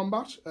out of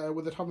combat,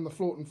 with it having the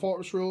floating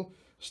fortress rule,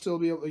 still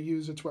be able to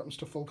use its weapons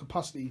to full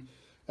capacity.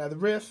 The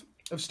Wraith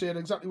have stayed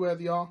exactly where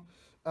they are,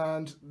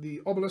 and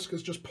the Obelisk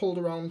has just pulled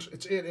around.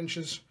 It's 8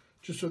 inches,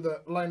 just with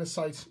the line of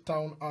sight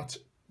down at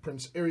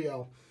Prince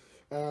Iriel.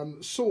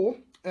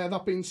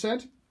 That being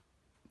said,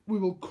 we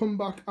will come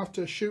back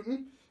after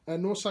shooting.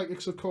 No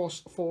psychics, of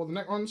course, for the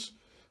Necrons,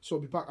 so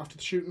we'll be back after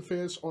the shooting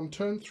phase on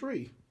turn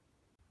 3.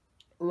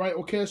 Right,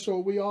 okay, so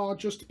we are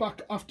just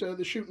back after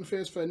the shooting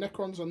phase for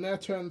Necrons on their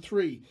turn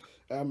 3.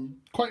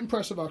 Quite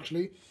impressive,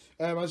 actually.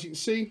 As you can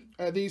see,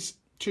 these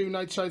 2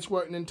 Night Scythes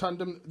working in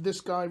tandem.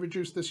 This guy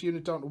reduced this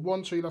unit down to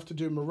 1, so you'll have to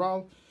do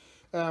morale.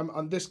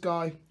 And this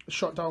guy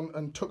shot down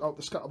and took out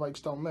the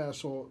scatterbikes down there,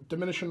 so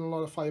diminishing a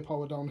lot of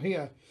firepower down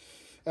here.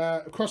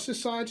 Across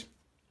this side,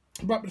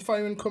 rapid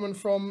firing coming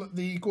from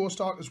the Ghost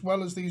Ark as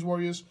well as these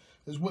warriors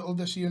has whittled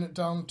this unit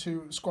down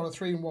to squad of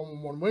 3 and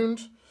 1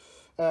 wound.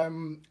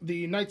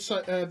 The Night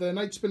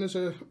Spinners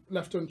are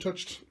left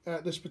untouched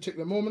at this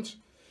particular moment.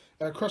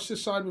 Across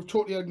this side, we've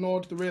totally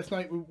ignored the Wraith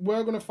Knight. We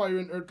were going to fire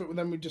into it, but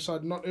then we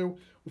decided not to.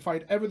 We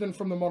fired everything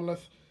from the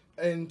Monolith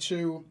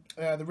into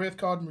the Wraith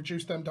Guard and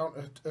reduced them down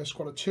to a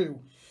squad of 2.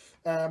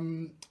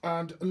 And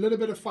a little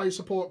bit of fire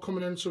support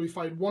coming in, so we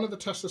fired one of the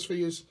Tesla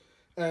Spheres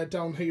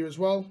down here as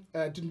well.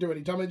 Didn't do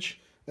any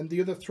damage. And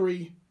the other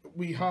 3,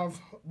 we have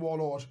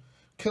Warlord.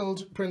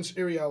 Killed Prince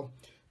Iriel.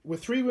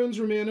 With 3 wounds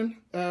remaining,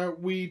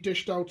 we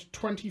dished out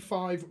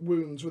 25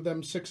 wounds with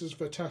them 6s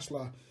for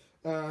Tesla.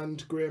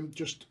 And Graham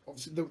just,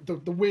 obviously,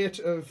 the weight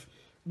of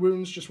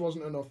wounds just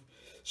wasn't enough.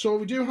 So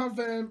we do have,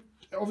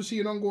 obviously,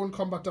 an ongoing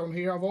combat down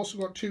here. I've also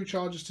got 2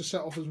 charges to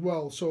set off as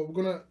well. So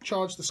we're going to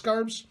charge the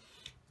Scarabs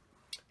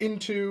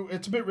into,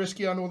 it's a bit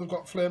risky, I know they've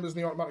got flamers and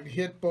they automatically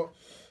hit, but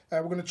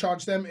we're going to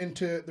charge them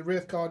into the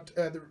Wraith Guard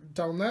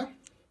down there.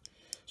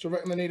 So I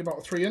reckon they need about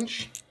a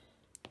 3-inch.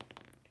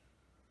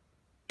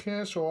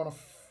 Okay, so on a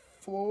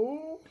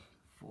 4.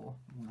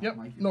 Yep,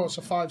 no, it's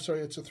a 5,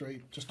 sorry, it's a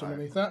 3, just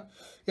underneath that.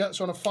 Yeah,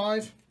 so on a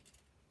 5,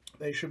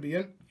 they should be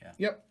in. Yeah.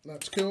 Yep,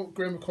 that's cool.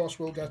 Graham, of course,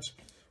 will get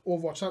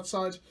Overwatch that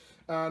side.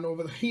 And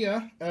over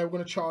here, we're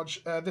going to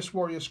charge this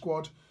warrior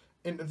squad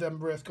into them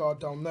Wraith Guard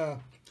down there.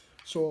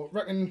 So,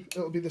 reckon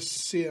it'll be the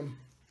same.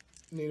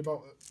 Need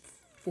about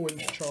a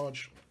 4-inch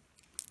charge.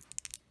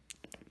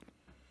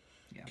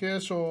 Yeah. Okay,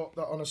 so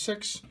that on a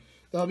 6,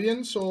 they'll be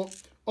in. So,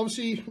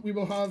 obviously, we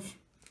will have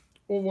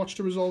Overwatch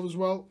to resolve as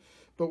well.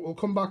 But we'll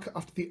come back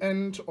after the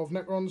end of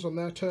Necrons on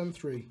their turn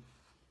 3.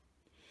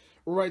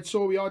 Right,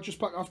 so we are just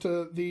back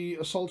after the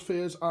assault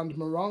phase and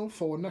morale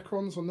for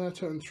Necrons on their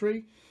turn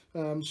 3.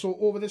 So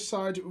over this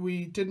side,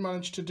 we did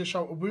manage to dish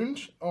out a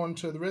wound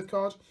onto the Wraith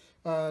Guard,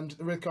 and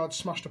the Wraith Guard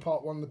smashed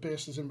apart one of the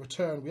bases in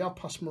return. We have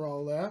passed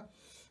morale there.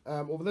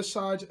 Over this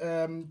side,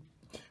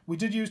 we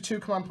did use 2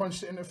 command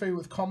points to interfere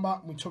with combat,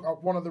 and we took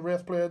out one of the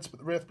Wraith Blades, but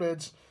the Wraith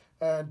Blades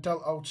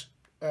dealt out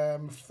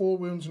 4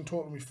 wounds in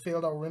total. We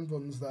failed our wind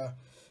runs there.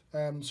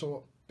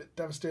 So a bit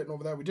devastating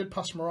over there. We did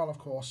pass morale, of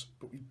course,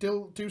 but we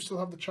do still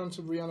have the chance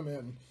of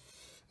reanimating.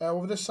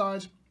 Over this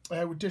side,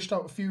 we dished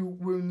out a few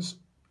wounds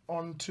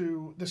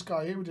onto this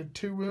guy here. We did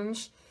 2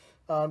 wounds,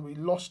 and we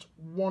lost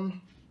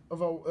 1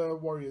 of our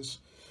warriors.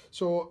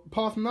 So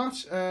apart from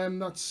that,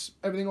 that's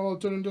everything all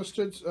done and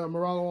dusted.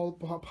 Morale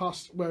all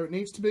past where it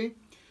needs to be.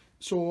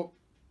 So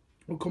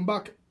we'll come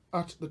back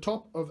at the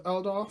top of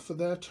Eldar for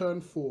their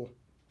turn 4.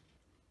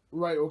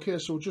 Right, okay,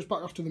 so just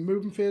back after the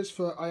movement phase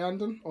for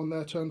Iyanden on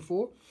their turn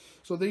 4.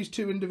 So these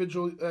 2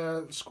 individual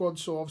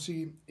squads, so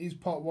obviously he's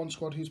part of one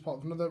squad, he's part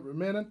of another,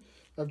 remaining.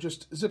 I've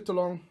just zipped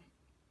along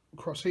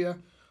across here.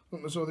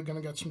 Looking as though they're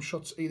going to get some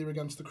shots either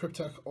against the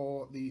Cryptek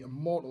or the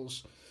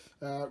Immortals.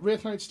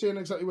 Wraith Knight staying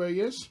exactly where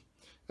he is.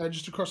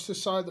 Just across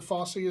this side, the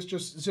Farseer is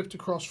just zipped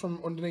across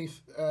from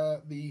underneath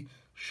the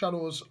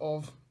shadows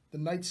of the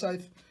Night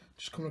Scythe,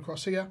 just coming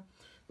across here.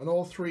 And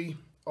all 3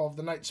 of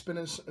the Night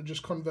Spinners are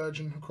just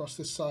converging across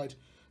this side.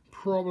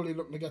 Probably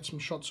looking to get some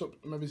shots up,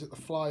 maybe at the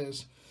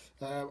Flyers.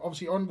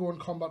 Obviously ongoing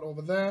combat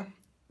over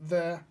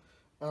there,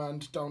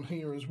 and down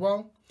here as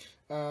well.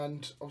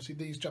 And obviously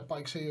these jet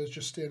bikes here is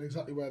just staying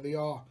exactly where they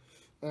are.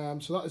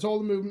 So that is all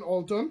the movement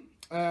all done.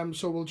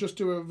 So we'll just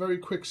do a very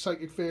quick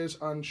psychic phase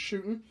and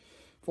shooting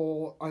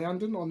for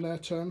Iyanden on their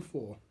turn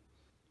 4.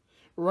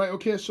 Right,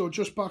 okay, so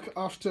just back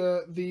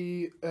after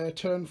the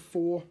turn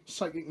 4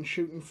 psychic and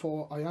shooting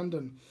for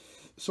Iyanden.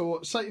 So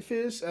psychic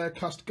phase,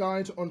 cast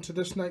Guide onto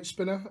this Night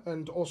Spinner,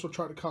 and also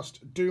try to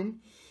cast Doom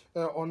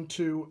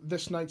onto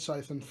this Night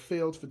Scythe, and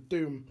failed for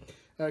Doom.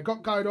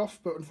 Got Guide off,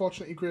 but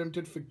unfortunately Graham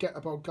did forget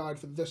about Guide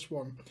for this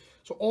one.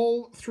 So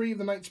all 3 of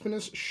the Night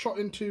Spinners shot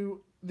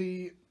into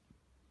the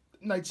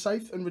Night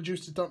Scythe and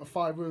reduced it down to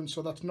 5 wounds,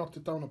 so that's knocked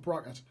it down a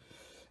bracket.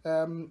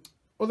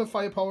 Other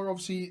firepower,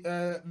 obviously,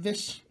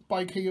 this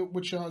bike here,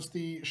 which has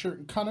the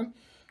shuriken cannon,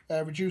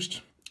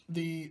 reduced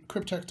the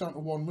Cryptek down to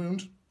 1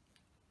 wound,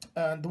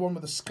 and the one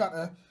with the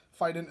scatter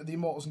fired into the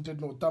Immortals and did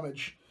no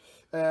damage.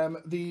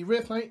 The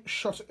Wraith Knight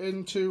shot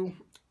into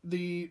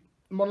the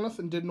Monolith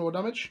and did no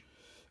damage.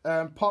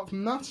 Apart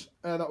from that,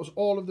 that was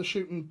all of the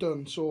shooting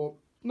done, so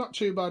not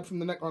too bad from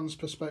the Necrons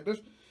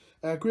perspective.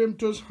 Graham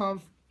does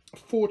have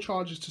 4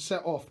 charges to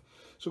set off.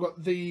 So we've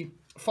got the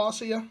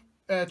Farseer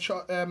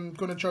going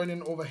to join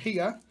in over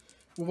here.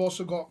 We've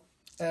also got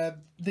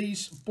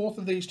both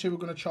of these 2 are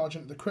going to charge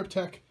into the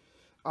Cryptek,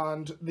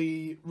 and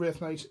the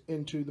Wraith Knight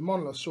into the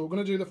Monolith. So we're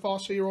going to do the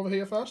Farseer over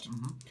here first.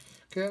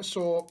 Okay,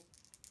 so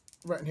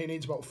reckon he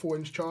needs about a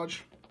 4-inch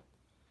charge.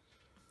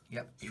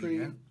 Yep.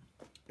 3.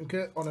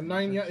 Okay, on a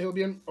 9, yeah, he'll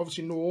be in.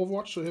 Obviously no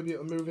Overwatch, so he'll be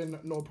able to move in,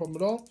 no problem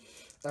at all.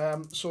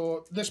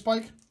 So this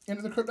bike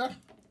into the Cryptek,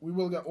 we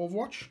will get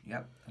Overwatch.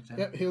 Yep, that's it.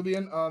 Yep, he'll be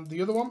in, and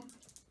the other one,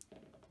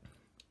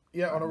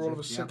 yeah, on a roll of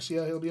a 6,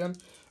 yeah, he'll be in.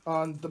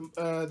 And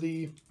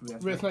the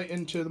Wraith Knight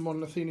into the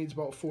Monolith, he needs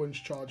about a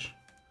 4-inch charge.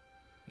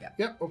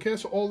 Yep, okay,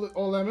 so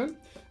all them in.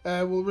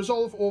 We'll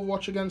resolve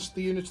Overwatch against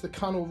the units that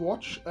can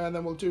Overwatch, and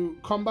then we'll do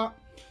combat,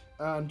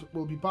 and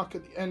we'll be back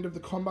at the end of the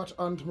combat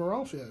and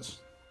morale phase.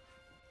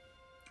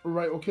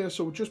 Right, okay,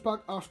 so we're just back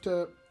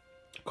after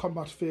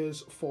combat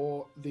phase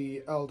for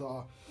the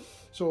Eldar.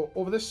 So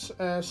over this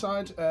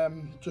side,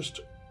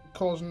 just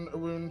causing a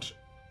wound,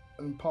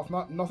 and apart from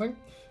that, nothing.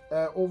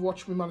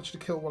 Overwatch, we managed to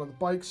kill one of the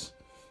bikes.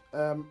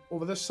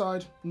 Over this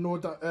side,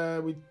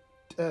 the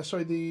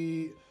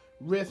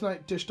Wraith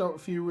Knight dished out a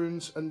few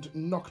wounds and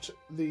knocked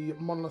the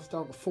Monolith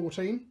down to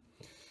 14.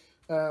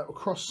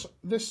 Across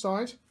this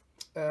side,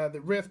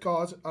 the Wraith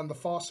Guard and the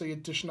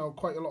Farseer dishing out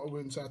quite a lot of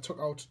wounds. Took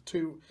out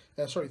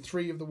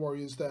 3 of the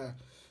warriors there.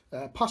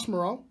 Past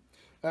morale,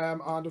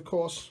 and of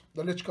course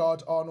the Lich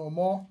Guard are no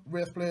more.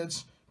 Wraith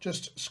Blades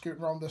just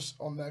scooting around this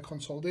on their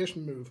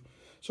consolidation move.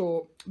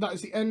 So that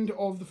is the end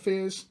of the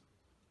phase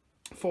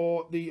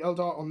for the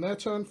Eldar on their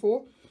turn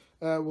 4.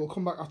 We'll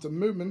come back after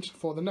movement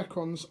for the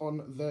Necrons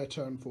on their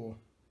turn 4.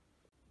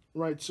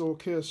 Right, so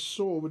okay,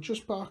 so we're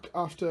just back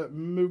after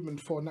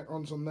movement for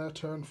Necrons on their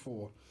turn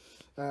 4.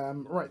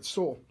 Right,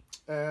 so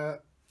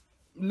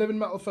Living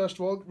Metal first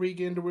of all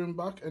regained a wound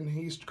back, and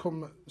he's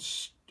come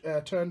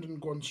turned and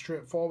gone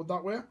straight forward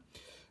that way.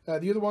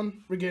 The other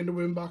one regained a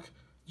wound back,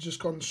 he's just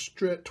gone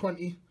straight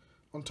 20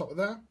 on top of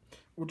there.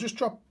 We'll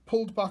just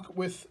pulled back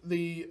with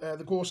the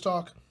Ghost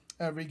Ark,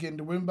 regained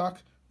a wound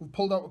back. We've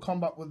pulled out of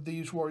combat with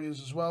these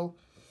warriors as well.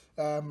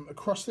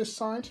 Across this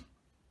side,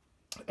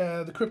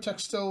 the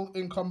Cryptek's still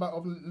in combat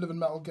of Living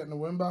Metal getting a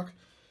wound back.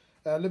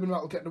 Living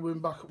Metal getting a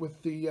wound back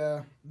with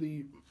the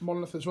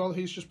Monolith as well.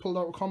 He's just pulled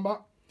out of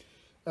combat.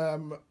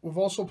 We've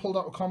also pulled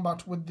out of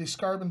combat with the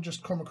Scarab and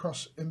just come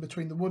across in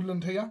between the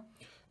woodland here.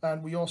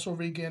 And we also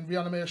regained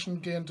reanimation,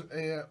 gained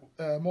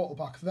a mortal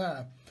back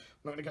there.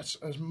 I'm going to get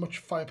as much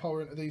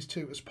firepower into these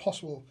 2 as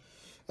possible.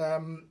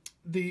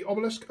 The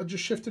Obelisk, I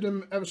just shifted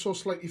him ever so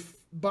slightly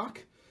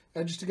back,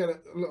 just to get a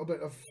little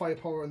bit of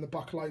firepower in the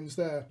back lines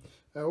there.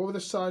 Over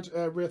this side,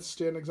 Wraiths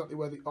staying exactly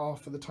where they are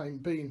for the time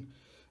being.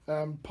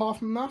 Apart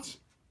from that,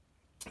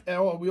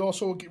 we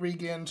also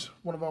regained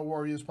one of our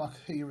warriors back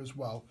here as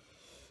well.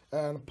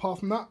 And apart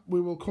from that,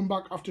 we will come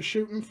back after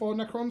shooting for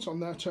Necrons on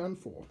their turn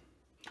 4.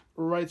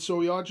 Right, so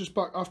we are just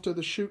back after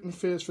the shooting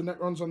phase for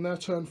Necrons on their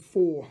turn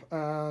 4,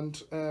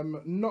 and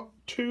not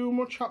too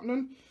much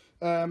happening.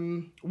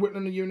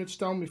 Whittling the units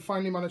down, we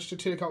finally managed to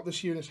take out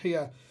this unit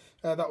here.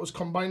 That was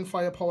combined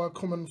firepower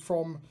coming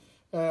from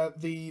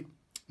the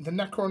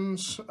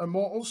Necrons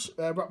Immortals,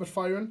 rapid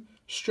firing,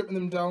 stripping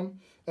them down.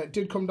 It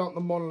did come down to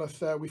the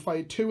monolith. We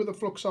fired 2 of the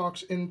flux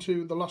arcs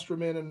into the last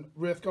remaining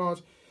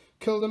Wraithguard,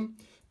 killed them.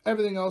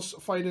 Everything else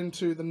fired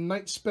into the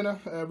Night Spinner,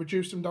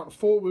 reduced them down to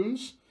 4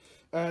 wounds.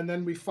 And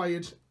then we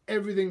fired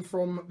everything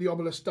from the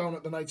obelisk down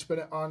at the Night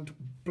Spinner and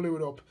blew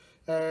it up.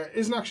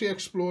 Isn't actually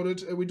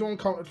exploded. We don't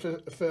count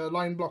it for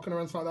line blocking or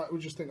anything like that. We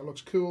just think it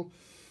looks cool.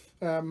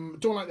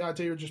 Don't like the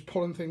idea of just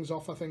pulling things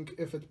off. I think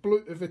if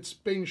it's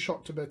being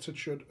shot to bits, it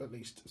should at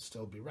least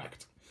still be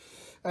wrecked.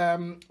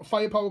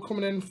 Firepower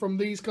coming in from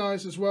these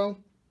guys as well.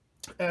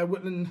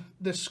 Whittling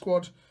this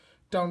squad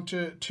down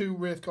to 2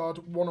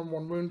 Wraithguard, 1 on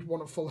 1 wound,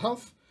 1 at full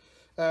health.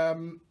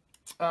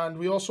 And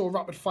we also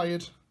rapid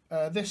fired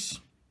this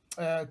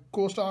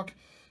Ghost Arc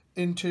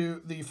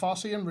into the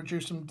Farseer and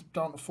reduced them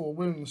down to 4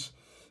 wounds.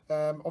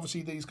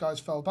 Obviously these guys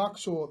fell back,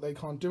 so they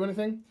can't do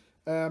anything.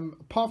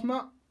 Apart from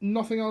that,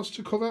 nothing else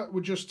to cover.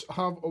 We just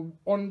have an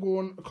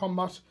ongoing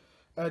combat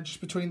just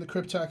between the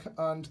Cryptek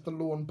and the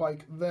Lone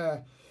Bike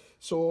there.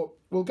 So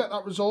we'll get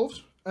that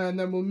resolved, and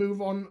then we'll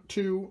move on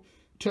to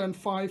turn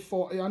 5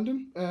 for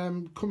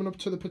Iyanden, coming up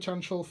to the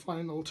potential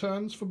final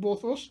turns for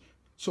both of us.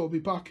 So we'll be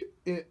back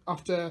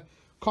after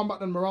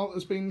combat and morale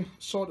has been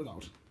sorted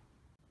out.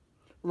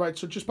 Right,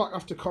 so just back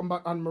after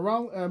combat and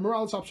morale.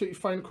 Morale's absolutely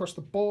fine across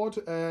the board.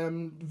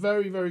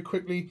 Very, very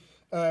quickly,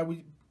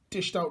 we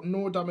dished out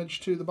no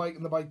damage to the bike,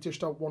 and the bike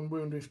dished out 1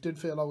 wound. We did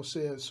fail our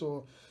save,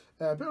 so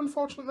a bit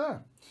unfortunate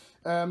there.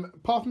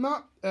 Apart from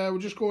that, we're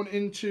just going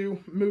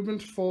into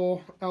movement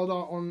for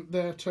Eldar on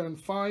their turn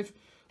 5.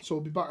 So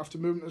we'll be back after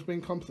movement has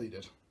been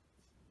completed.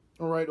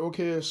 Alright,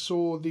 okay,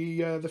 so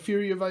the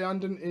Fury of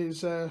Iyanden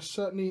is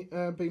certainly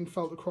being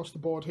felt across the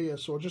board here.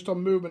 So just on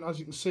movement, as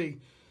you can see,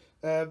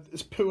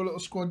 this poor little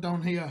squad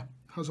down here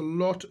has a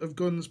lot of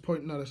guns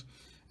pointing at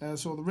it.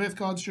 So the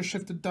Wraithguards just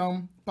shifted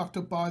down, backed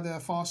up by their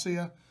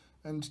Farseer,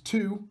 and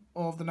 2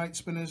 of the Night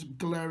Spinners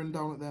glaring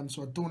down at them.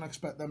 So I don't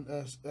expect them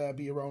to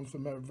be around for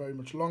very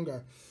much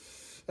longer.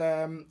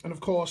 And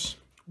of course,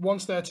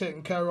 once they're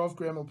taken care of,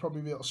 Graham will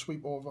probably be able to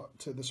sweep over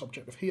to this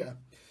objective here.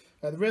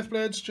 The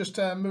Wraithblades just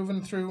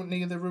moving through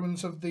near the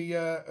ruins of the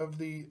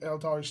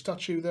Aeldari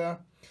statue there.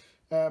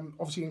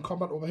 Obviously in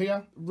combat over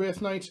here.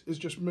 Wraith Knight is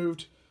just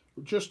moved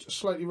just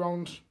slightly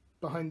round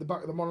behind the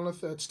back of the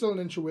monolith. It's still an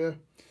inch away.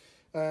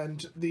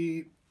 And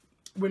the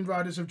Wind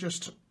Riders have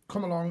just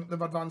come along.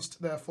 They've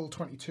advanced their full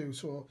 22.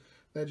 So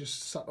they're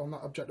just sat on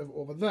that objective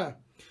over there.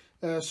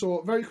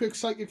 So very quick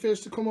psychic phase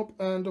to come up.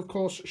 And of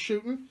course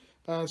shooting.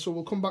 So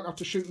we'll come back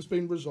after shooting's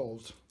been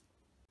resolved.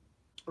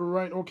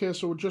 Right, okay,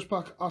 so we're just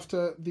back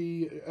after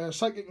the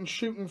psychic and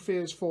shooting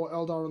phase for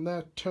Eldar on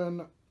their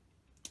turn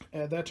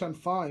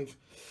 5.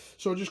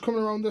 So just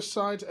coming around this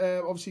side,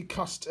 obviously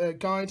cast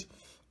Guide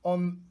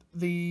on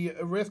the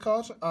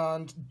Wraithguard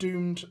and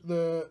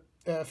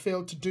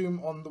failed to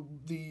doom on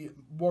the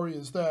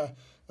warriors there,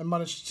 and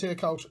managed to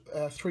take out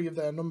 3 of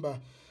their number.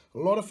 A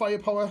lot of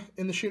firepower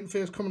in the shooting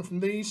phase coming from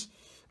these.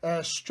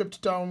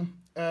 Stripped down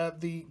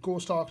the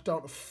Ghost Arc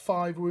down to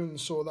 5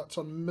 wounds, so that's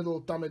on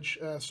middle damage,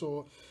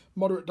 so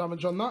moderate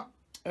damage on that.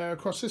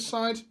 Across this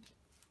side,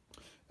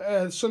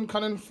 Sun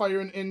Cannon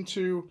firing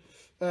into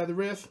the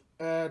Wraith,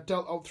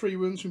 dealt out 3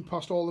 wounds. We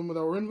passed all of them with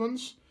our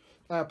in-ones.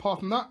 Apart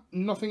from that,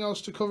 nothing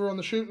else to cover on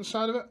the shooting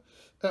side of it.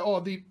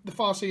 The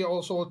Farseer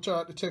also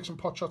tried to take some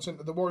pot shots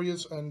into the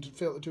warriors and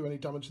failed to do any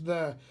damage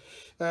there.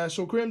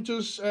 So Graham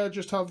does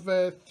just have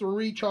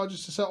 3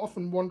 charges to set off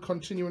and 1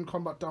 continuing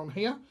combat down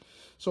here.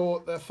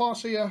 So the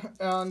Farseer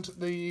and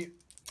the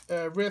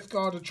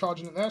Wraithguard are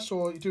charging it there.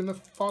 So you're doing the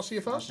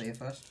Farseer first? Farseer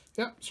first.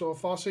 Yep, so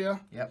Farseer.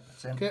 Yep,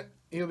 that's in. Okay,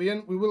 he'll be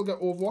in. We will get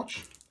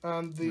Overwatch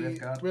and the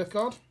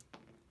Wraithguard.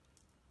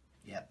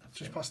 Yep, that's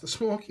just past the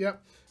smoke,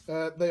 yep.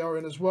 They are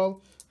in as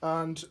well.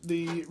 And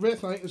the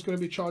Wraith Knight is going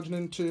to be charging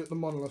into the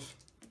Monolith.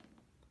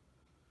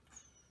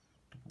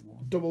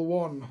 Double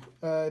one.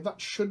 That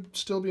should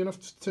still be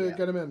enough to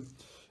get him in.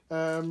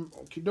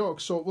 Okie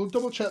doke. So we'll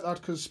double check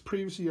that, because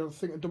previously I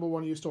think a double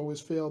one used to always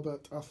fail,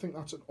 but I think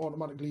that's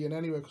automatically in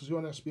anyway, because you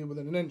only has to be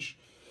within an inch.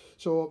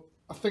 So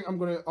I think I'm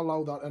going to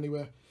allow that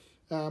anyway.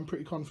 I'm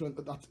pretty confident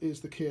that that is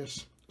the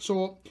case.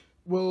 So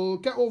we'll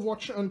get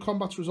Overwatch and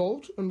combat's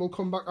resolved, and we'll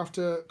come back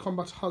after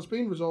combat has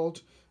been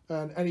resolved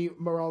and any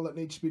morale that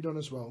needs to be done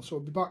as well. So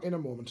we'll be back in a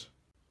moment.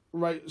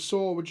 Right,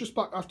 so we're just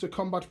back after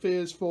combat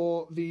phase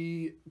for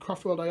the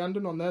Craftworld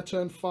Iyanden on their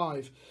turn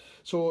 5.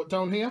 So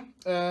down here,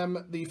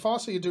 the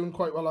Farseer are doing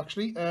quite well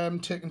actually,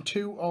 taking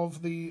 2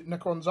 of the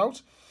Necrons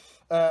out.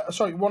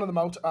 Sorry, 1 of them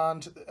out,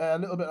 and a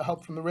little bit of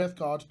help from the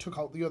Wraithguard took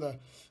out the other.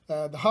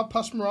 They have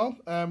passed morale.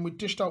 We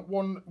dished out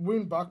 1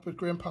 wound back, but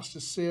Graham passed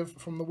his save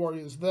from the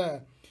warriors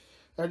there.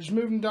 Just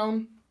moving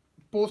down,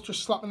 both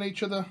just slapping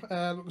each other.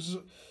 Looks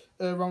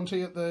around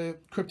here, the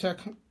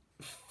Cryptek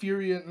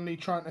infuriatingly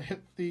trying to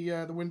hit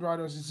the Wind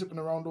Rider as he's zipping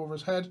around over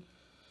his head.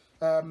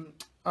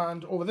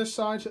 And over this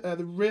side,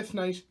 the Wraith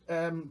Knight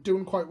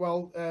doing quite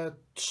well,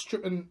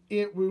 stripping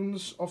 8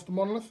 wounds off the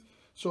Monolith.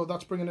 So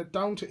that's bringing it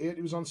down to 8.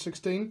 He was on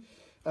 16.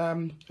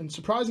 And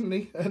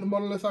surprisingly, the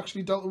Monolith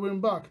actually dealt a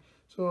wound back.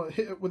 So it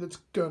hit it with its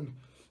gun.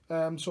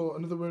 So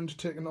another wound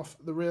taken off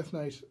the Wraith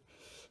Knight.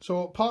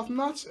 So apart from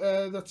that,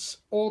 that's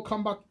all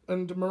combat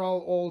and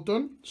morale all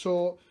done.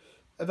 So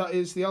that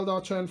is the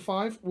Eldar turn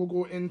 5. We'll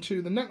go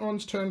into the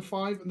Necrons turn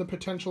 5 and the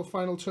potential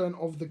final turn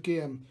of the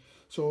game.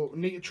 So we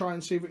need to try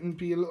and see if we can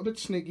be a little bit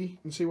sneaky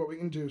and see what we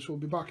can do. So we'll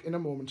be back in a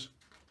moment.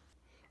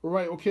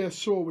 Right, okay,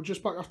 so we're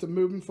just back after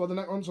moving for the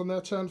Necrons on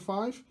their turn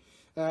 5.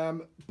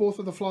 Both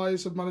of the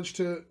flyers have managed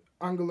to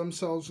angle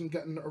themselves and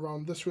getting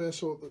around this way,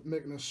 so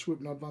making a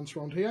swooping advance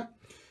around here.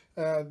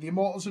 The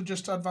Immortals have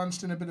just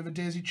advanced in a bit of a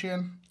daisy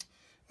chain.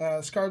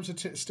 Scarabs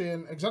are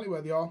staying exactly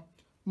where they are.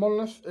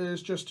 Monolith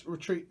is just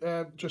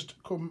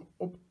just come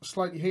up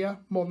slightly here,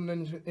 more than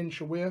an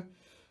inch away.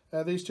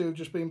 These two have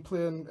just been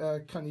playing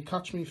can you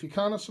catch me if you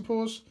can, I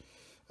suppose.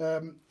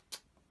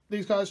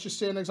 These guys just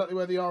staying exactly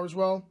where they are as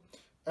well.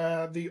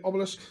 The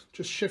obelisk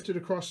just shifted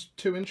across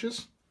 2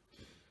 inches.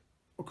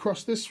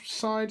 Across this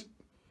side,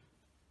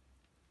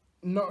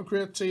 not a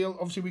great deal.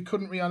 Obviously we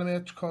couldn't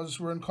reanimate because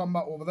we're in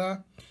combat over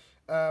there.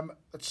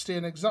 It's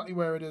staying exactly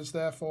where it is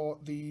there for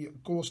the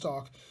Ghost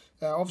Ark.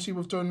 Obviously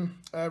we've done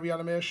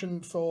reanimation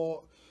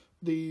for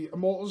the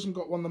Immortals and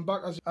got one of them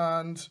back,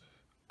 and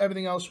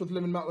everything else with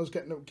living metal is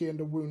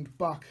gained a wound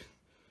back.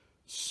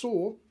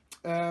 So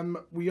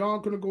we are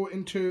going to go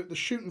into the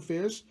shooting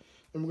phase,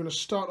 and we're going to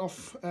start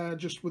off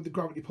just with the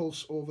gravity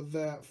pulse over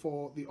there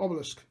for the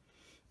obelisk,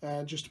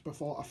 just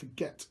before I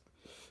forget.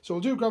 So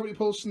we'll do gravity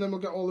pulse and then we'll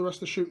get all the rest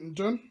of the shooting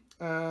done.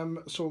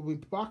 So we'll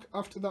be back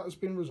after that has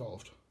been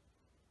resolved.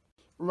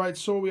 Right,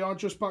 so we are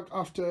just back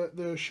after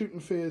the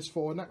shooting phase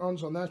for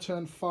Necrons on their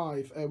turn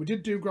 5. We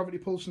did do gravity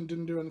pulse and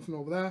didn't do anything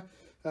over there,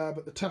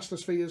 but the Tesla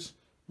spheres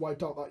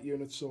wiped out that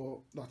unit,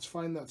 so that's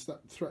fine. That's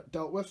that threat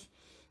dealt with.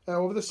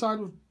 Over this side,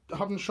 we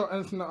haven't shot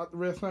anything at the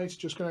Wraith Knight,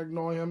 just going to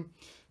ignore him.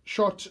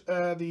 Shot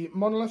the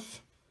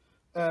Monolith,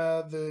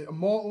 the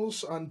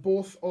Immortals, and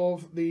both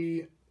of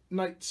the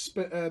Night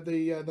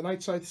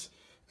Scythes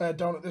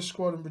down at this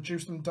squad and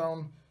reduced them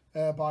down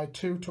by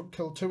 2.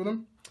 Killed 2 of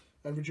them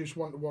and reduced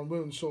 1 to 1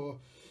 wound. So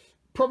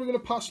probably going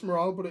to pass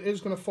morale, but it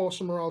is going to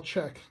force a morale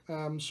check.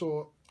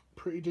 So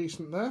pretty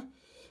decent there.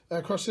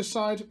 Across this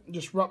side,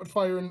 just rapid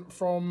firing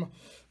from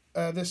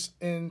this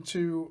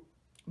into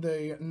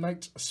the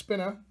Night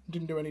Spinner.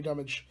 Didn't do any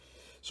damage.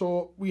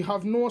 So we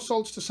have no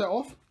assaults to set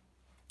off.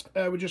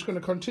 We're just going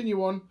to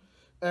continue on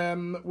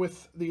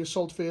with the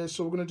assault phase.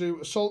 So we're going to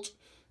do assault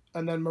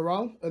and then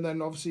morale, and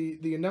then obviously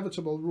the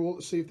inevitable roll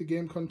to see if the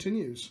game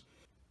continues.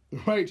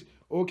 Right,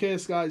 okay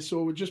guys,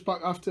 so we're just back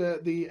after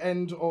the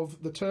end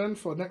of the turn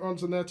for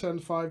Necrons on their turn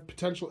 5,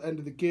 potential end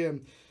of the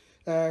game.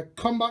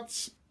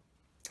 Combats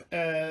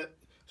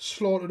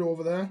slaughtered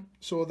over there,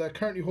 so they're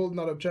currently holding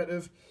that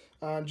objective,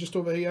 and just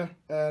over here,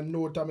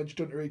 no damage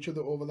done to each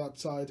other over that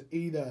side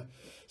either.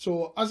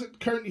 So as it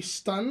currently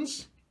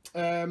stands,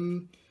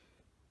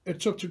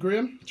 it's up to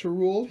Graham to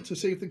roll to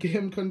see if the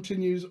game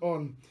continues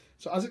on.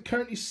 So as it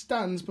currently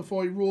stands,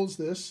 before he rolls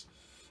this,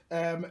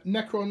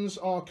 Necrons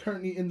are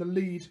currently in the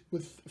lead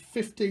with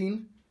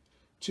 15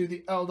 to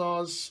the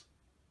Eldar's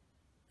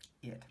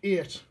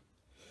 8.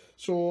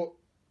 So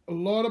a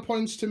lot of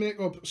points to make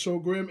up. So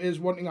Graham is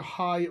wanting a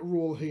high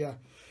roll here.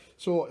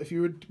 So if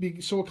you would be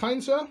so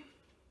kind, sir.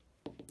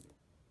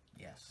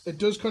 Yes. It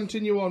does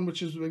continue on,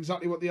 which is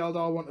exactly what the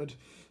Eldar wanted.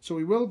 So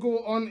we will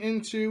go on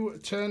into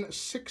turn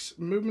 6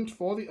 movement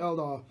for the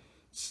Eldar.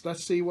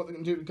 Let's see what they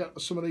can do to get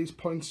some of these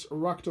points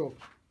racked up.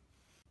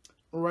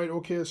 Right,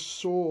 okay,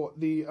 so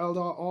the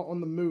Eldar are on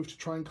the move to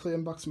try and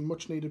claim back some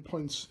much needed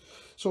points.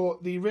 So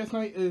the Wraith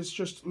Knight is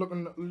just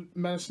looking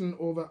menacing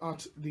over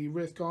at the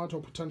Wraith Guard,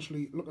 or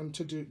potentially looking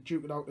to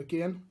duke it out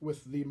again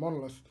with the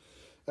Monolith.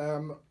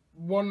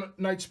 One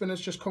Night Spinner's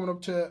just coming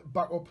up to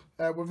back up.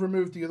 We've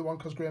removed the other one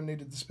because Graham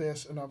needed the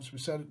space, and as we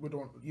said, we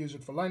don't use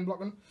it for line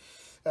blocking.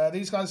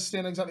 These guys are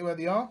staying exactly where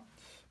they are.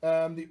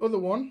 The other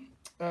one,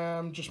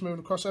 just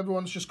moving across,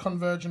 everyone's just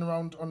converging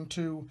around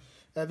onto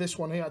this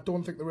one here. I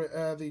don't think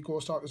the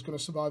Ghost Ark is going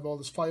to survive all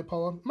this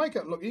firepower. Might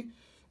get lucky,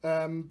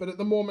 but at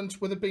the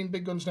moment, with it being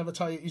big guns never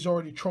tire, he's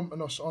already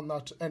trumping us on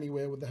that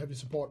anyway with the heavy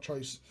support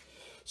choice.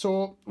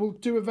 So we'll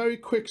do a very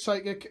quick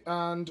psychic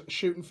and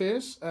shooting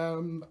phase,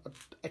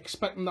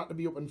 expecting that to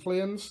be up in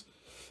flames,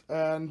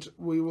 and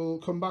we will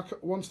come back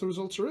once the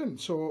results are in.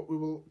 So we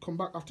will come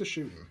back after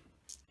shooting.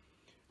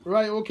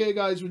 Right, okay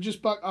guys, we're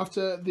just back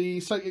after the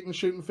psychic and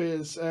shooting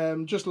phase.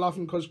 Just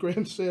laughing because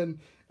Graham's saying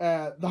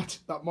that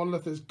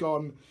Monolith is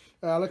gone.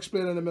 I'll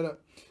explain in a minute.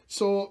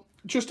 So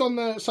just on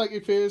the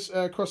psychic phase,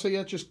 across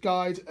here, just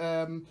guide,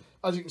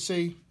 as you can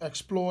see,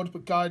 explode,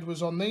 but guide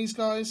was on these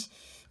guys.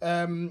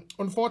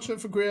 Unfortunate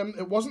for Graham,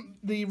 it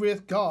wasn't the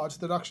Wraith Guard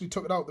that actually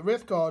took it out. The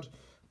Wraith Guard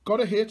got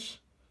a hit,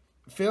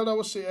 failed our,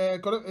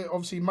 got it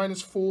obviously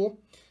 -4,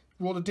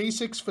 rolled a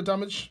d6 for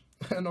damage,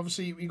 and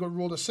obviously we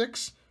rolled a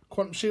 6.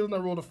 Quantum Shield,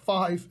 and I rolled a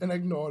 5 and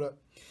ignored it.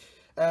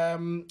 A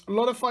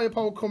lot of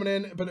firepower coming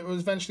in, but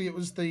eventually it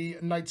was the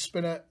Night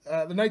Spinner.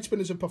 The Night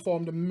Spinners have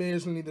performed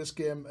amazingly this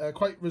game,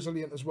 quite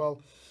resilient as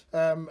well,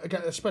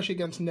 again, especially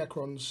against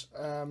Necrons.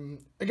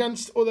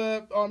 Against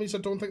other armies, I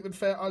don't think they'd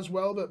fare as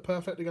well, but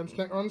perfect against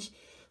Necrons.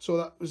 So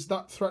that was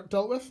that threat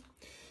dealt with.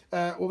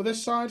 Over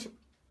this side,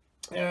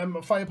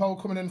 firepower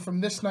coming in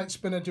from this Night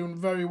Spinner, doing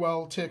very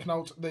well, taking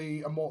out the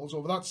Immortals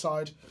over that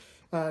side.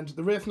 And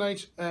the Wraith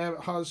Knight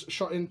has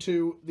shot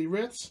into the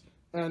Wraiths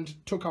and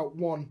took out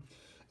one.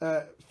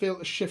 Failed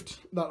to shift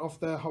that off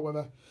there,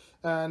 however.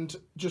 And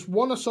just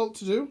one assault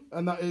to do,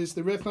 and that is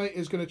the Wraith Knight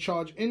is going to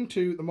charge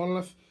into the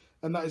Monolith,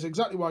 and that is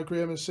exactly why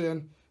Graham is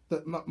saying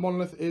that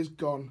Monolith is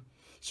gone.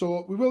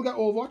 So we will get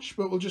Overwatch,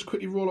 but we'll just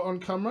quickly roll it on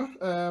camera.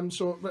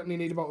 So I reckon you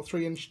need about a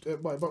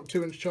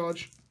 2-inch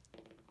charge.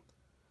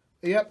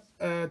 Yep,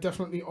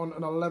 definitely on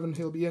an 11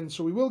 he'll be in.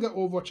 So we will get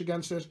Overwatch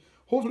against it.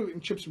 Hopefully we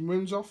can chip some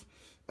wounds off.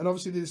 And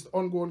obviously there's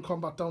ongoing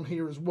combat down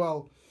here as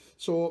well.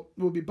 So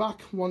we'll be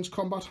back once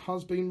combat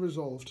has been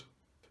resolved.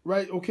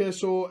 Right, okay,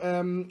 so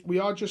we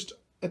are just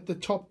at the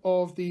top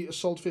of the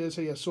assault phase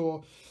here.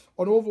 So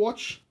on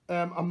Overwatch,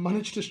 I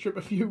managed to strip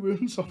a few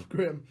wounds off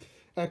Graham.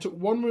 I took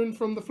 1 wound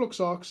from the Flux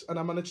Arcs, and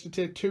I managed to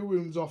take 2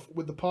 wounds off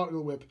with the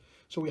Particle Whip.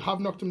 So we have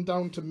knocked him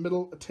down to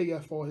middle tier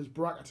for his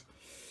bracket.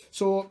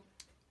 So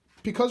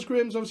because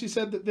Graham's obviously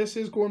said that this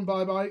is going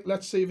bye-bye,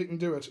 let's see if he can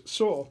do it.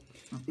 So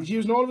he's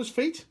using all of his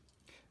feet,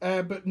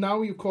 but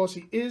now, of course,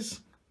 he is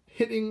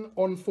hitting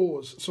on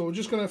 4s. So we're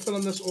just going to fill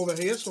in this over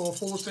here. So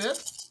 4s to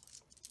hit.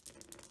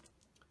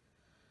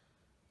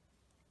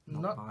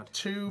 Not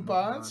too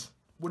bad.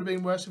 Would have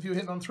been worse if you were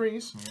hitting on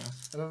 3s.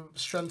 Yeah. And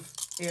strength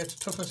 8,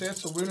 toughness 8,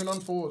 so wounding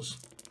on 4s.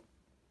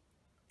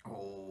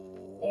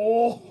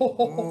 Oh,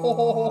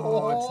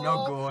 it's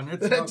not going.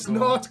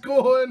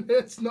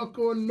 It's not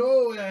going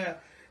nowhere.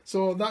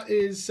 So that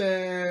is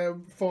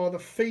for the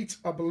feet,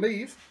 I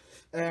believe.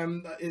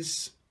 That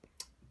is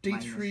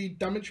D3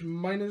 damage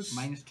minus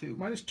 2.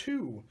 Minus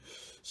 2.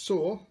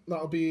 So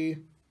that'll be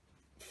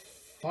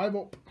 5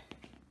 up,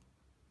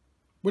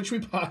 which we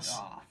pass.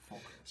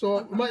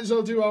 So we might as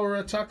well do our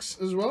attacks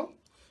as well.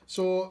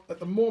 So at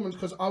the moment,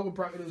 because our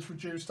bracket is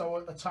reduced,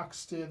 our attacks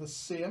stay the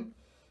same.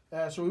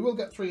 So we will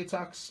get 3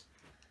 attacks.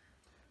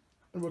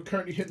 And we're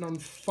currently hitting on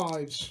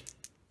 5s.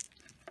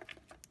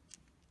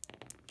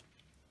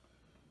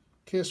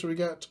 Okay, so we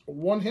get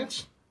 1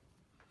 hit.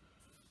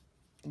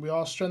 We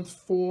are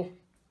strength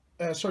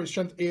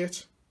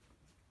 8.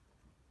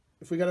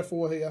 If we get a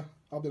 4 here,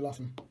 I'll be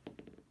laughing.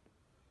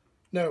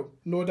 No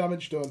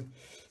damage done.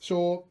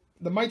 So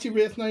the mighty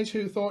Wraith Knight,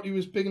 who thought he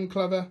was big and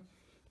clever,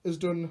 has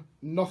done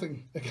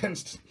nothing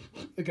against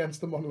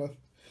the Monolith.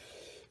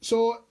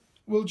 So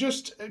we'll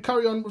just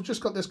carry on. We've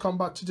just got this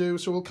combat to do,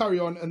 so we'll carry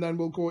on, and then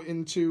we'll go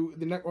into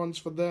the Necrons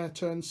for their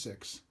turn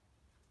 6.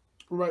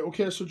 Right,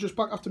 okay, so just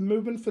back after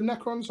movement for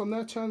Necrons on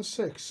their turn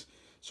 6.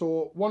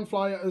 So one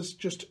flyer has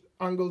just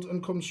angled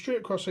and come straight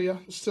across here,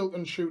 still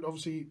can shoot,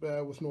 obviously,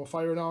 with no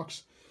firing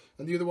arcs.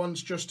 And the other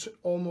one's just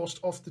almost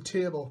off the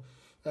table.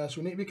 So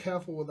we need to be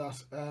careful with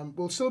that.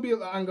 We'll still be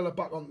able to angle it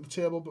back onto the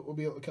table, but we'll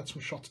be able to get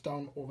some shots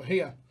down over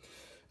here.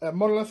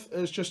 Monolith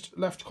has just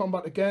left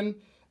combat again,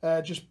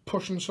 just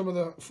pushing some of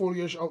the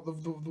foliage out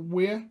of the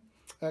way,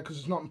 because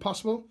it's not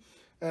impassable.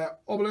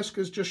 Obelisk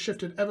has just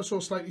shifted ever so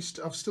slightly.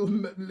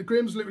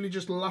 Graham's literally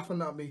just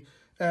laughing at me,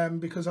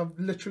 because I've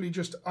literally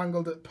just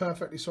angled it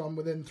perfectly, so I'm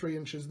within 3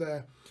 inches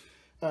there.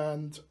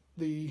 And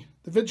the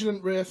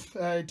Vigilant Wraith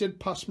did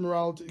pass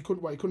morale. He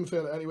couldn't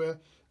fail it anyway.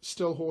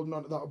 Still holding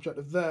on to that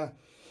objective there.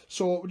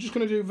 So we're just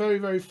going to do very,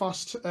 very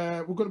fast.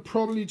 We're going to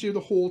probably do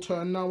the whole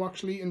turn now,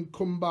 actually, and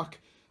come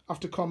back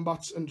after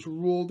combats and to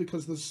roll,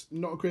 because there's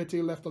not a great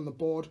deal left on the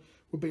board.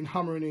 We've been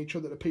hammering each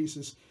other to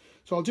pieces.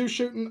 So I'll do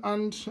shooting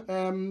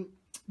and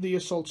the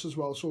assaults as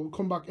well. So we'll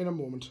come back in a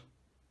moment.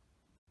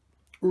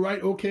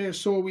 Right, okay,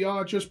 so we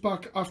are just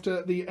back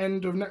after the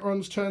end of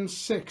Necron's turn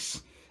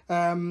 6.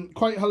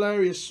 Quite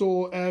hilarious.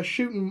 So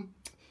shooting,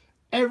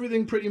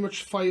 everything pretty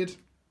much fired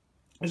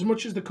as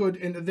much as they could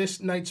into this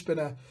Night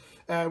Spinner.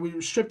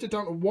 We stripped it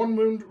down to 1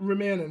 wound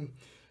remaining.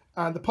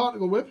 And the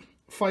Particle Whip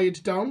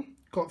fired down,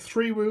 got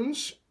 3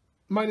 wounds,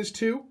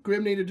 -2.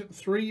 Graham needed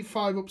 3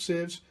 5-up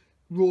saves,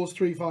 rolls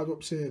 3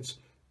 5-up saves.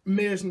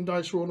 Amazing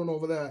dice rolling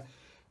over there.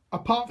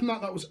 Apart from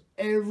that, that was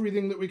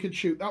everything that we could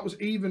shoot. That was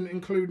even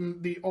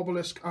including the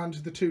Obelisk and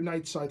the 2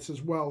 Night Sights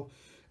as well.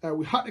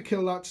 We had to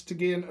kill that to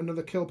gain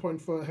another kill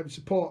point for heavy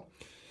support.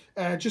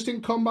 Just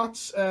in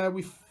combats,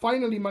 we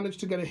finally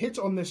managed to get a hit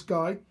on this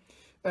guy.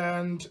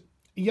 And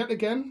yet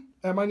again,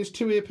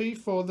 -2 AP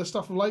for the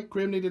Staff of Light.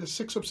 Graham needed a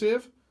 6-up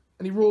save,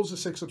 and he rolls a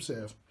 6-up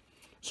save.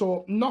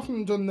 So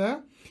nothing done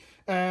there.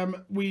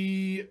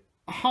 We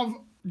have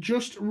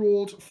just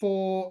rolled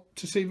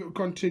to see if it would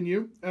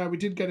continue. We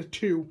did get a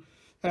 2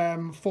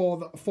 for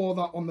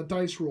that on the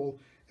dice roll.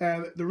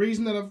 The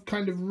reason that I've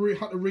kind of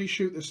had to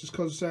reshoot this is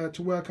because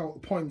to work out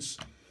the points.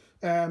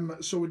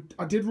 So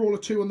I did roll a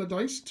 2 on the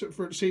dice to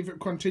see if it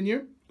would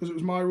continue, because it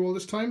was my roll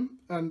this time,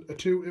 and a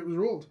 2 it was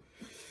rolled.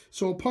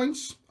 So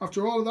points,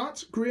 after all of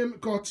that, Graham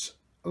got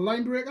a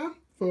line breaker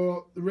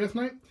for the Wraith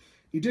Knight.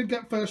 He did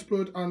get First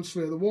Blood and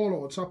Slay the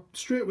Warlord, so that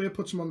straight away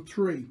puts him on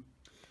 3.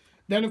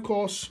 Then, of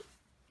course,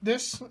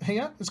 this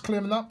here is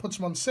claiming that, puts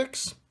him on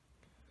 6.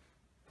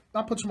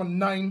 That puts him on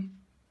 9.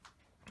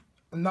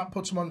 And that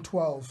puts him on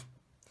 12.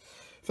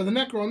 For the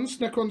Necrons,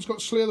 Necrons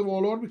got Slay the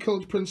Warlord. We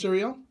killed Prince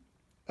Iriel.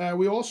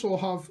 We also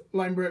have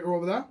Linebreaker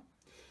over there.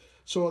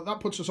 So that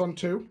puts us on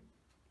 2.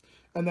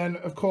 And then,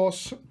 of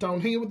course,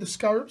 down here with the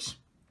Scarabs,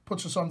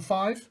 puts us on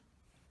 5.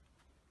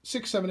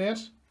 6, 7, 8.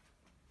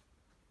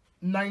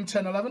 9,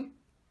 10, 11.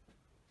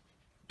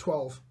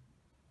 12.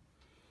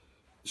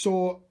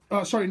 So,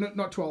 sorry,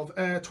 not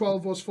 12.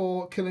 12 was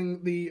for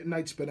killing the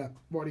Night Spinner.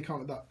 I've already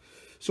counted that.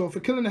 So for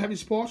killing the heavy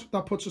support,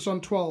 that puts us on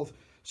 12.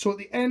 So at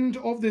the end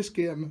of this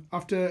game,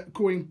 after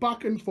going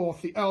back and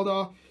forth, the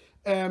Eldar,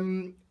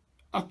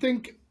 I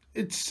think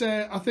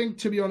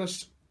to be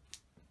honest,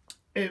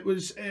 it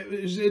was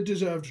a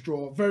deserved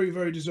draw. Very,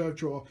 very deserved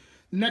draw.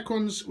 The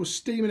Necrons were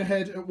steaming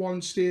ahead at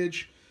one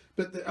stage,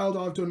 but the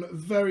Eldar have done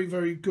very,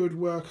 very good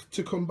work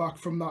to come back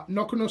from that.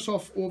 Knocking us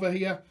off over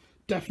here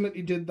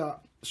definitely did that.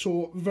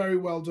 So very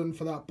well done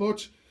for that.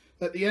 But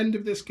at the end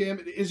of this game,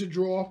 it is a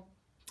draw.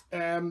 The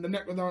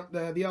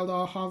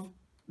Eldar have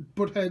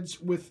butt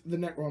heads with the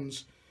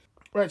Necrons.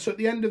 Right, so at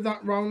the end of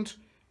that round,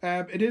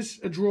 it is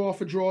a draw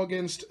for draw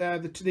against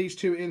these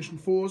two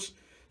ancient foes.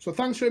 So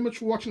thanks very much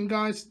for watching,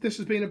 guys. This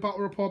has been a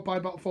battle report by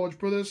Battleforged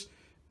Brothers.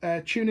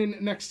 Tune in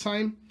next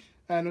time,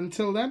 and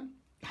until then,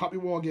 happy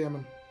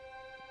wargaming.